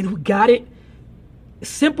young man who got it.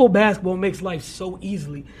 Simple basketball makes life so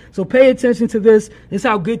easily. So pay attention to this. This is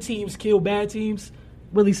how good teams kill bad teams.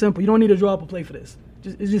 Really simple. You don't need to draw up a play for this.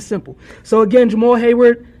 It's just simple. So again, Jamal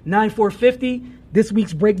Hayward, 9-4-50. This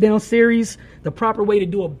week's breakdown series, the proper way to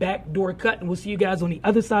do a backdoor cut. And we'll see you guys on the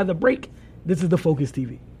other side of the break. This is the Focus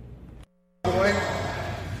TV.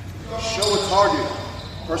 Show a target.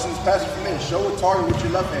 Person's passing from there. Show a target with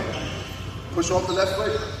your left hand. Push off the left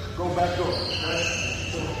foot. Go back door. Okay?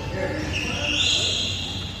 So, here.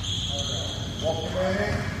 Walk your right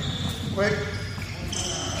hand. Quick.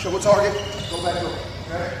 Show a target. Go back door.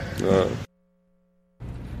 Okay?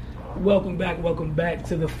 Welcome back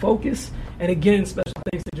to the Focus. And again, special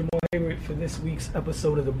thanks to Jamal Hayward for this week's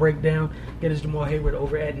episode of The Breakdown. Again, it's Jamal Hayward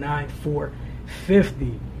over at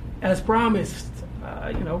 9-4-50. As promised,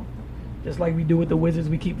 just like we do with the Wizards,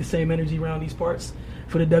 we keep the same energy around these parts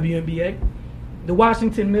for the WNBA. The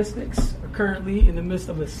Washington Mystics are currently in the midst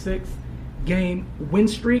of a 6-game win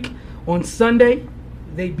streak. On Sunday,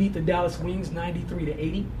 they beat the Dallas Wings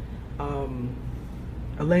 93-80.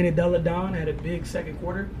 Elena Delle Donne had a big second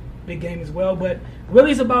quarter, big game as well. But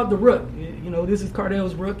really, it's about the rook. This is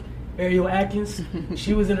Cardell's rook, Ariel Atkins.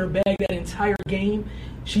 She was in her bag that entire game.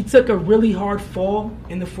 She took a really hard fall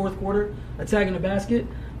in the fourth quarter, attacking the basket.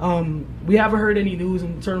 We haven't heard any news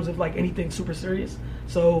in terms of anything super serious.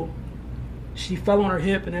 So she fell on her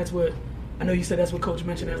hip, and that's what I know you said. That's what Coach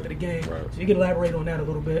mentioned after the game. Right. So you can elaborate on that a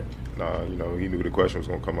little bit. Nah, he knew the question was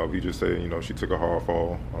going to come up. He just said, she took a hard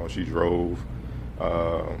fall. She drove.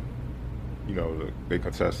 They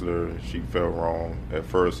contested her. She fell wrong. At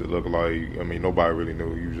first, it looked like, nobody really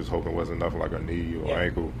knew. You were just hoping it wasn't nothing like her knee or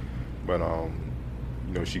ankle. But,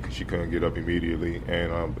 she couldn't get up immediately.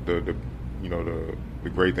 And the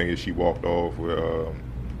great thing is she walked off with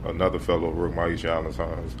another fellow rook, Maisha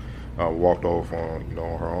Allen-Hines, walked off on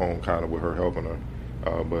her own, kind of with her helping her.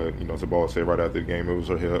 But Zabal said right after the game it was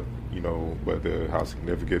her hip. But how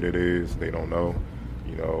significant it is, they don't know.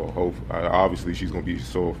 Obviously she's going to be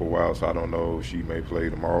sore for a while, so I don't know if she may play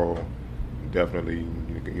tomorrow. Definitely,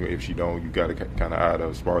 if she don't, you got to kind of eye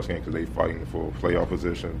the Sparks game because they fighting for playoff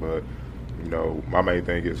position. But my main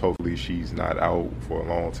thing is hopefully she's not out for a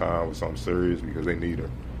long time with something serious because they need her.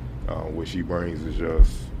 What she brings is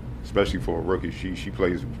just, especially for a rookie, she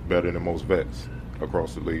plays better than most vets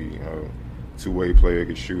across the league. Two-way player,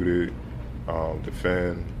 can shoot it,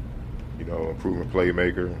 defend, improving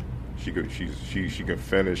playmaker. She can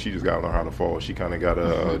finish. She just got to learn how to fall. She kind of got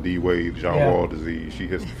a D-Wade, John Wall disease. She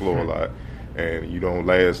hits the floor a lot, and you don't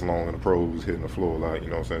last long in the pros hitting the floor a lot. You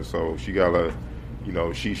know what I'm saying? So she got to,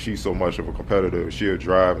 she's so much of a competitor. She'll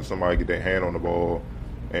drive and somebody get their hand on the ball,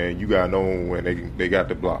 and you got to know when they got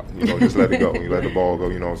the block. Just let it go. You let the ball go.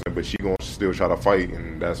 You know what I'm saying? But she gonna still try to fight,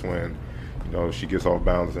 and that's when she gets off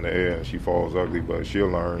balance in the air and she falls ugly. But she'll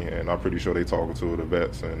learn, and I'm pretty sure they talking to her, the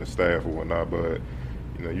vets and the staff or whatnot. But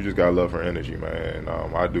you just gotta love her energy, man.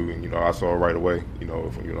 I do. I saw her right away.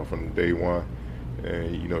 From day one,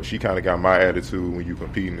 and she kind of got my attitude when you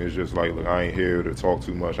competing. It's just like, look, I ain't here to talk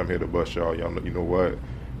too much. I'm here to bust y'all. Y'all know, you know what,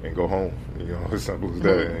 and go home. As simple as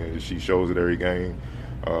that. And she shows it every game.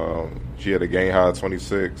 She had a game high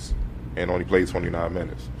 26. and only played 29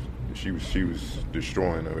 minutes. She was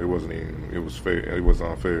destroying them. It wasn't even. It was fair. It was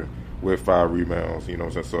unfair. With 5 rebounds, you know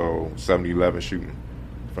what I'm saying? So 70-11 shooting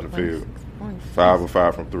from the field. 5 of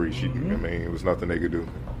 5 from 3. I mean, it was nothing they could do.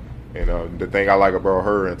 And the thing I like about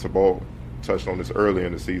her, and Thibault touched on this earlier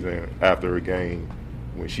in the season after a game,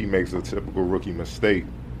 when she makes a typical rookie mistake,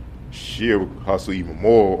 she'll hustle even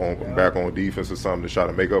more back on defense or something to try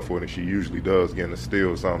to make up for it, and she usually does, getting a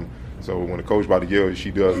steal or something. So when the coach about to yell, she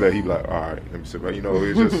does that, he be like, all right, let me sit back. You know,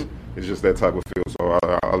 it's just that type of feel. So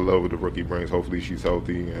I love what the rookie brings. Hopefully she's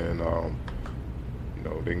healthy, and you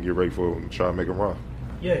know, they can get ready for it and try to make a run.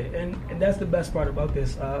 Yeah, and that's the best part about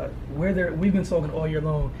this. We've been talking all year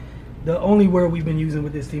long. The only word we've been using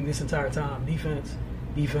with this team this entire time: defense,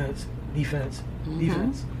 defense, defense,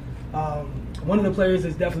 defense. One of the players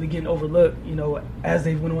that's definitely getting overlooked, you know, as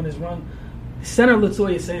they went on this run, center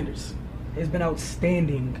LaToya Sanders has been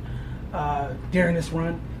outstanding during this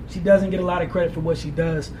run. She doesn't get a lot of credit for what she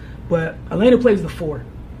does, but Elena plays the 4,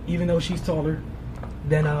 even though she's taller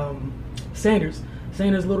than Sanders.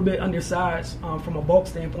 Sanders a little bit undersized from a bulk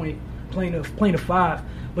standpoint, playing a 5,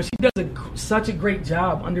 but she does such a great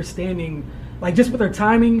job understanding, like just with her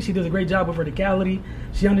timing, she does a great job with verticality.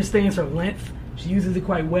 She understands her length. She uses it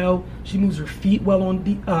quite well. She moves her feet well on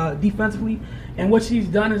defensively. And what she's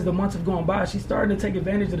done as the months have gone by, she's starting to take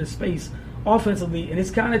advantage of the space offensively. And it's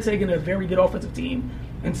kind of taken a very good offensive team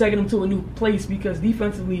and taking them to a new place, because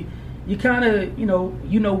defensively, you kind of, you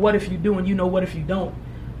know what if you do and you know what if you don't.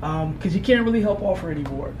 Because you can't really help off her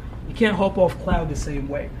anymore. You can't help off Cloud the same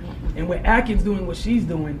way. And with Atkins doing what she's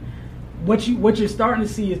doing, what you're starting to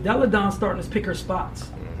see is Della Don's starting to pick her spots.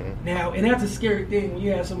 Now, and that's a scary thing when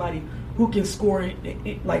you have somebody who can score like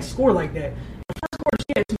that. The first quarter,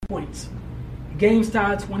 she had 2 points. Game's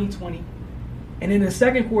tied 20-20. And in the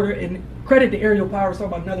second quarter, and credit to Aerial Powers,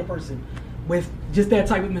 talking about another person with just that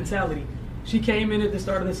type of mentality. She came in at the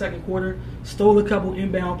start of the second quarter, stole a couple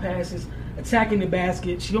inbound passes, attacking the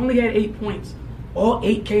basket. She only had 8 points. All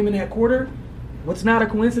 8 came in that quarter. What's not a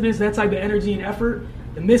coincidence, that type of energy and effort.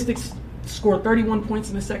 The Mystics scored 31 points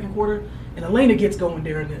in the second quarter, and Elena gets going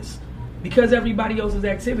during this. Because everybody else's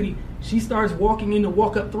activity, she starts walking into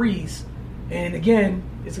walk-up threes. And again,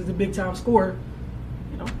 this is a big-time scorer.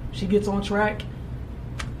 You know, she gets on track,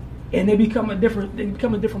 and they become a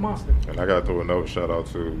different monster. And I got to throw another shout-out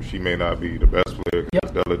to, she may not be the best player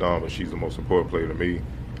against Della Don, but she's the most important player to me,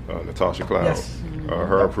 Natasha Cloud. Yes.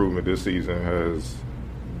 Her improvement this season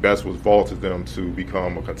that's what vaulted them to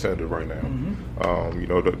become a contender right now. You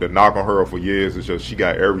know, the knock on her for years is just she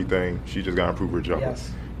got everything. She just got to improve her jumper.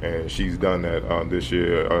 Yes. And she's done that this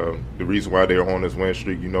year. The reason why they're on this win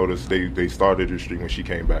streak, you notice they started the streak when she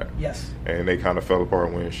came back. Yes. And they kind of fell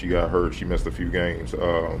apart when she got hurt. She missed a few games.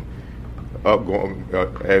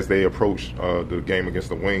 As they approached the game against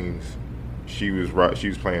the Wings, she was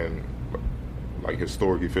playing like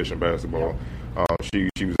historic efficient basketball. She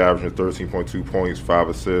was averaging 13.2 points, 5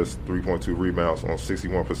 assists, 3.2 rebounds on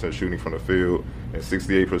 61% shooting from the field and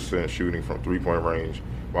 68% shooting from three-point range,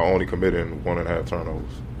 while only committing 1.5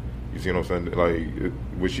 turnovers. You see what I'm saying? Like,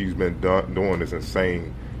 what she's been doing is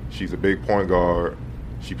insane. She's a big point guard.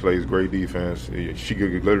 She plays great defense. She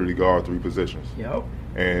could literally guard 3 positions. Yep.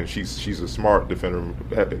 And she's a smart defender.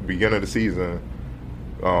 At the beginning of the season,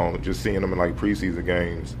 just seeing them in like preseason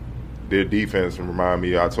games, their defense remind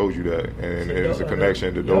me, I told you that, and there's a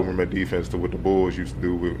connection to Doberman defense to what the Bulls used to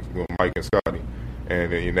do with Mike and Scotty.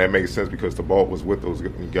 And that makes sense because the ball was with those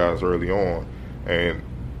guys early on. And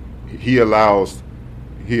he allows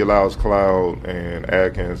Cloud and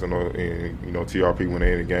Atkins and TRP when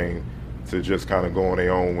they're in the game to just kind of go on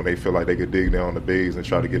their own when they feel like they could dig down the bigs and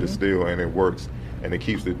try to get a steal, and it works. And it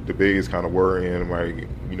keeps the bigs kind of worrying, like,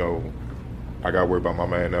 you know, I got to worry about my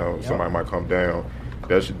man now. Yep. Somebody might come down.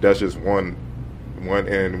 That's just one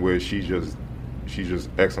end where she's just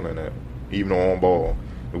excellent at, even on ball.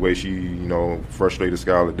 The way she, frustrated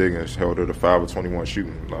Skylar Diggins, held her to 5 of 21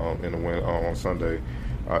 shooting in the win on Sunday.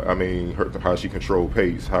 I mean, how she controlled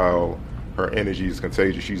pace, how her energy is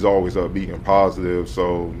contagious. She's always upbeat and positive,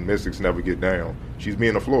 so Mystics never get down. She's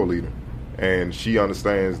being a floor leader, and she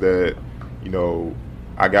understands that,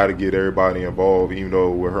 I got to get everybody involved, even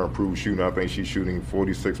though with her improved shooting, I think she's shooting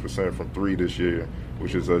 46% from 3 this year,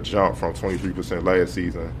 which is a jump from 23% last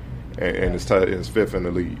season, and it's 5th in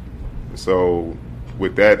the league. So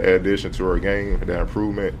with that addition to her game, that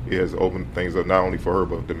improvement, it has opened things up not only for her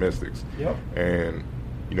but the Mystics. Yep. And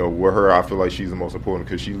with her, I feel like she's the most important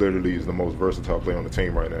because she literally is the most versatile player on the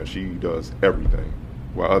team right now. She does everything.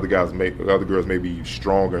 While other girls may be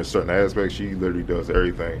stronger in certain aspects, she literally does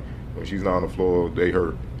everything. When she's not on the floor, they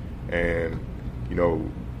hurt. And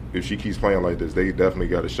if she keeps playing like this, they definitely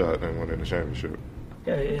got a shot at winning the championship.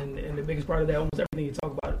 Yeah, and the biggest part of that, almost everything you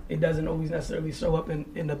talk about, it doesn't always necessarily show up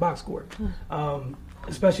in the box score.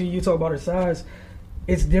 Especially you talk about her size.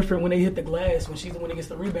 It's different when they hit the glass. When it gets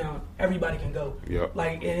the rebound, everybody can go. Yep.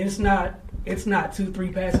 Like, and it's not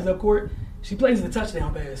 2-3 passes up court. She plays the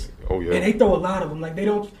touchdown pass. Oh yeah. And they throw a lot of them. Like, they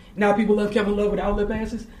don't. Now people love Kevin Love with outlet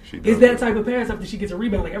passes. It's that type of pass after she gets a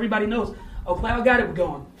rebound. Like, everybody knows. Oh, Cloud got it. We're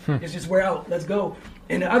going. It's just we're out. Let's go.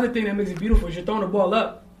 And the other thing that makes it beautiful is you're throwing the ball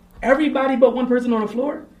up. Everybody but one person on the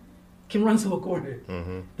floor can run to a corner.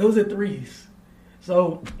 Those are threes.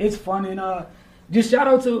 So it's fun. And just shout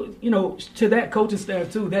out to that coaching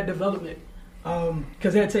staff too, that development,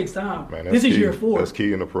 because that takes time. Man, this is year 4. That's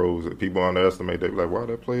key in the pros. People underestimate. They be like, "Why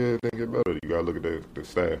that player didn't get better?" You gotta look at the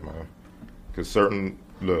staff, man. Because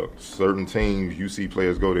certain teams, you see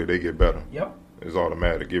players go there, they get better. Yep, it's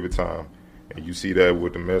automatic. Give it time, and you see that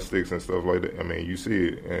with domestics and stuff like that. I mean, you see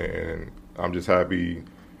it, and I'm just happy.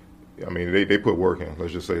 I mean, they put work in.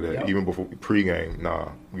 Let's just say that. Yep. Even before pregame,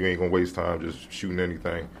 you ain't gonna waste time just shooting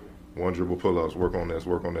anything. One dribble pull-ups, work on this,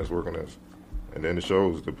 and then it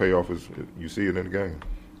shows. The payoff is you see it in the game.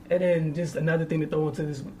 And then just another thing to throw into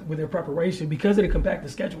this with their preparation, because of the compacted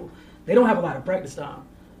schedule, they don't have a lot of practice time.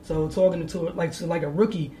 So talking to like a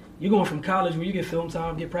rookie, you're going from college where you get film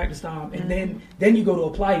time, get practice time, and then you go to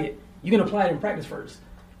apply it. You can apply it in practice first.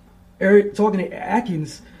 Talking to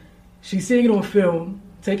Atkins, she's seeing it on film,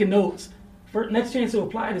 taking notes. Next chance to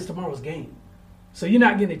apply it is tomorrow's game. So you're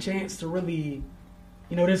not getting a chance to really.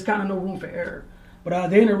 There's kind of no room for error. But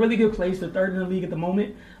they're in a really good place. They're third in the league at the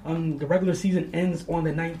moment. The regular season ends on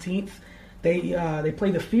the 19th. They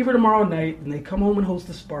play the Fever tomorrow night, and they come home and host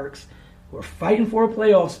the Sparks, who are fighting for a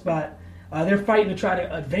playoff spot. They're fighting to try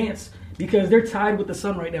to advance because they're tied with the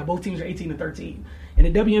Sun right now. Both teams are 18-13.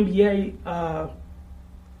 In the WNBA,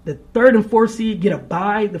 the 3rd and 4th seed get a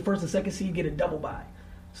bye. The 1st and 2nd seed get a double bye.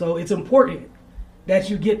 So it's important that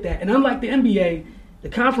you get that. And unlike the NBA, the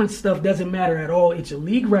conference stuff doesn't matter at all. It's your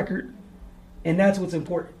league record, and that's what's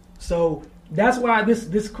important. So that's why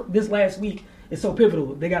this last week is so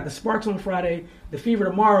pivotal. They got the Sparks on Friday, the Fever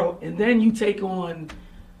tomorrow, and then you take on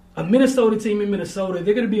a Minnesota team in Minnesota.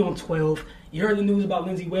 They're going to be on 12. You heard the news about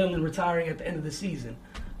Lindsey Whalen retiring at the end of the season.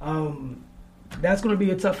 That's going to be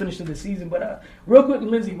a tough finish to the season. But real quick,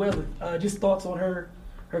 Lindsey Whalen, just thoughts on her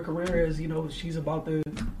career as she's about to.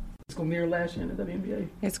 It's going to mirror last year in the WNBA.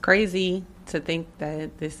 It's crazy to think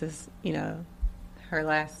that this is, her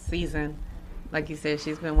last season. Like you said,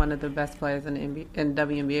 she's been one of the best players in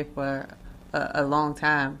WNBA for a long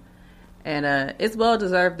time. And it's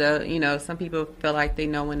well-deserved, though. Some people feel like they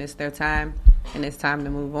know when it's their time and it's time to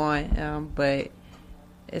move on. But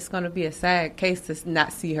it's going to be a sad case to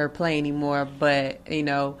not see her play anymore. But,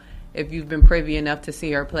 if you've been privy enough to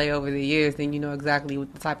see her play over the years, then you know exactly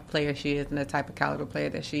what the type of player she is and the type of caliber player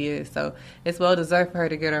that she is. So it's well-deserved for her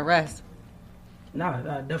to get her rest.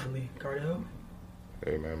 Definitely. Cardell?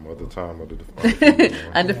 Hey, man, mother time of the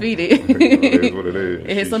undefeated. It is what it is.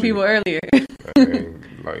 It hit some people earlier. I mean,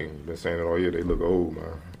 like, been saying it all year, they look old,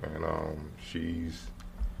 man. And she's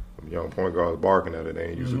young point guards barking at it. They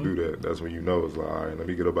ain't used to do that. That's when you know it's like, all right, let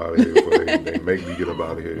me get up out of here before they make me get up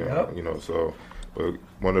out of here. Yep. So... But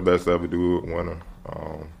one of the best to ever do it, winner.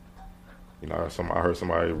 I heard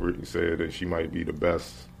somebody say that she might be the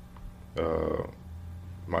best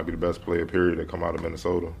player, period, that come out of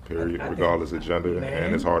Minnesota, period, regardless of gender. Man.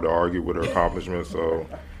 And it's hard to argue with her accomplishments. So,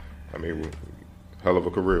 I mean, hell of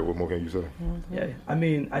a career. What more can you say? Yeah, I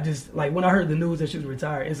mean, I just, when I heard the news that she was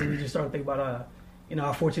retired, instantly just started thinking about,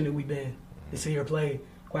 how fortunate we've been to see her play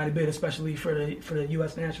quite a bit, especially for the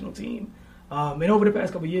U.S. national team. And over the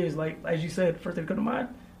past couple of years, as you said, first thing that comes to mind,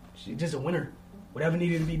 she's just a winner. Whatever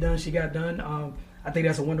needed to be done, she got done. I think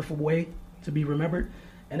that's a wonderful way to be remembered.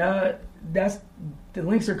 And the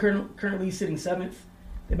Lynx are currently sitting 7th.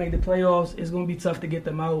 They make the playoffs. It's going to be tough to get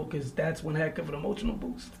them out because that's one heck of an emotional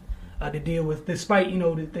boost to deal with, despite,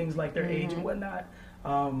 the things like their age and whatnot.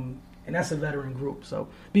 And that's a veteran group. So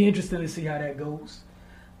be interesting to see how that goes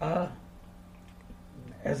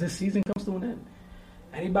as this season comes to an end.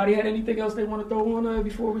 Anybody had anything else they want to throw on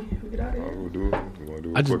before we get out of here? We'll do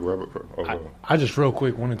a quick wrap-up. I just real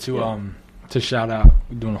quick wanted to shout out.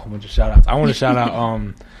 We're doing a whole bunch of shout-outs. I want to shout out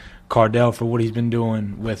Cardell for what he's been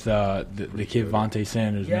doing with the kid Vontae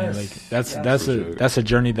Sanders. Yes. Man, that's a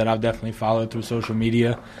journey that I've definitely followed through social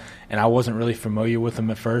media, and I wasn't really familiar with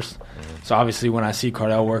him at first. So obviously, when I see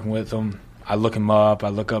Cardell working with him, I look him up. I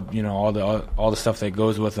look up all the stuff that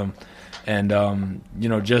goes with him, and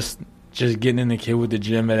just getting in the kid with the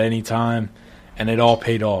gym at any time, and it all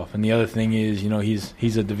paid off. And the other thing is,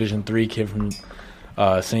 he's a Division III kid from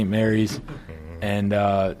St. Mary's. And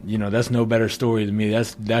that's no better story to me.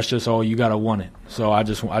 That's just all you gotta want it. So I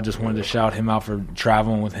just wanted to shout him out for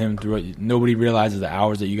traveling with him through it. Nobody realizes the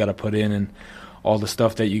hours that you gotta put in and all the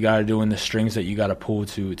stuff that you gotta do and the strings that you gotta pull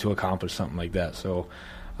to accomplish something like that. So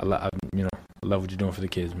I love what you're doing for the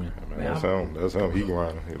kids, man. That's him. He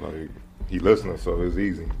grinding. He listening, so it's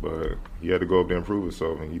easy. But he had to go up there and prove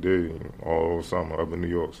himself, and he did all summer up in New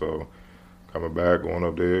York. So coming back, going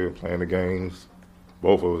up there, playing the games.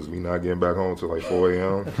 Both of us, we not getting back home till like 4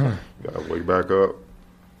 a.m. Got to wake back up,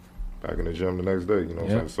 back in the gym the next day. You know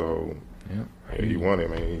what I'm saying? So he won it,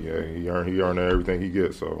 man. He earned everything he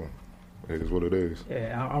gets. So it is what it is.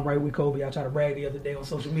 Yeah, I'm right with Colby. I tried to brag the other day on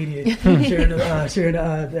social media, sharing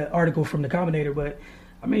the article from the Combinator. But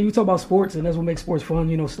I mean, you talk about sports, and that's what makes sports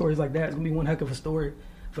fun. Stories like that. It's gonna be one heck of a story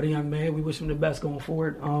for the young man. We wish him the best going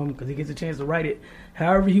forward, because he gets a chance to write it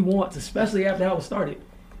however he wants, especially after how it started,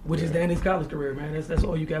 which is the end of his college career, man. That's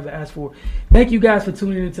all you can ever ask for. Thank you guys for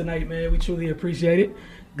tuning in tonight, man. We truly appreciate it.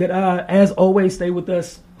 Good. As always, stay with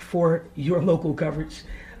us for your local coverage.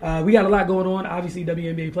 We got a lot going on. Obviously,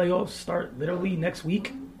 WNBA playoffs start literally next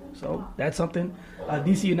week, so that's something.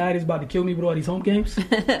 DC United is about to kill me with all these home games.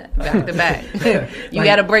 Back to back. You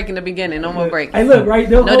got a break in the beginning. No more breaks. Hey, look, right?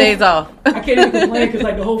 No days off. I can't even complain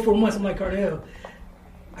because the whole 4 months I'm like, Cardell,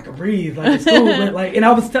 I can breathe. It's cool. But and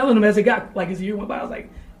I was telling him as it got, as the year went by, I was like,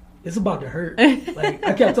 it's about to hurt. I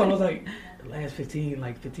kept telling him, I was like, the last 15,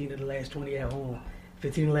 15 of the last 20 at home,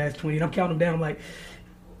 15 of the last 20. And I'm counting them down. I'm like,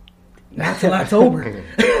 not till October.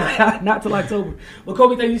 Not till October. Well,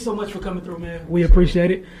 Colby, thank you so much for coming through, man. We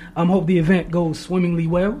appreciate it. Hope the event goes swimmingly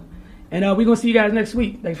well. And we're going to see you guys next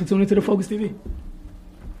week. Thanks for tuning into the Focus TV.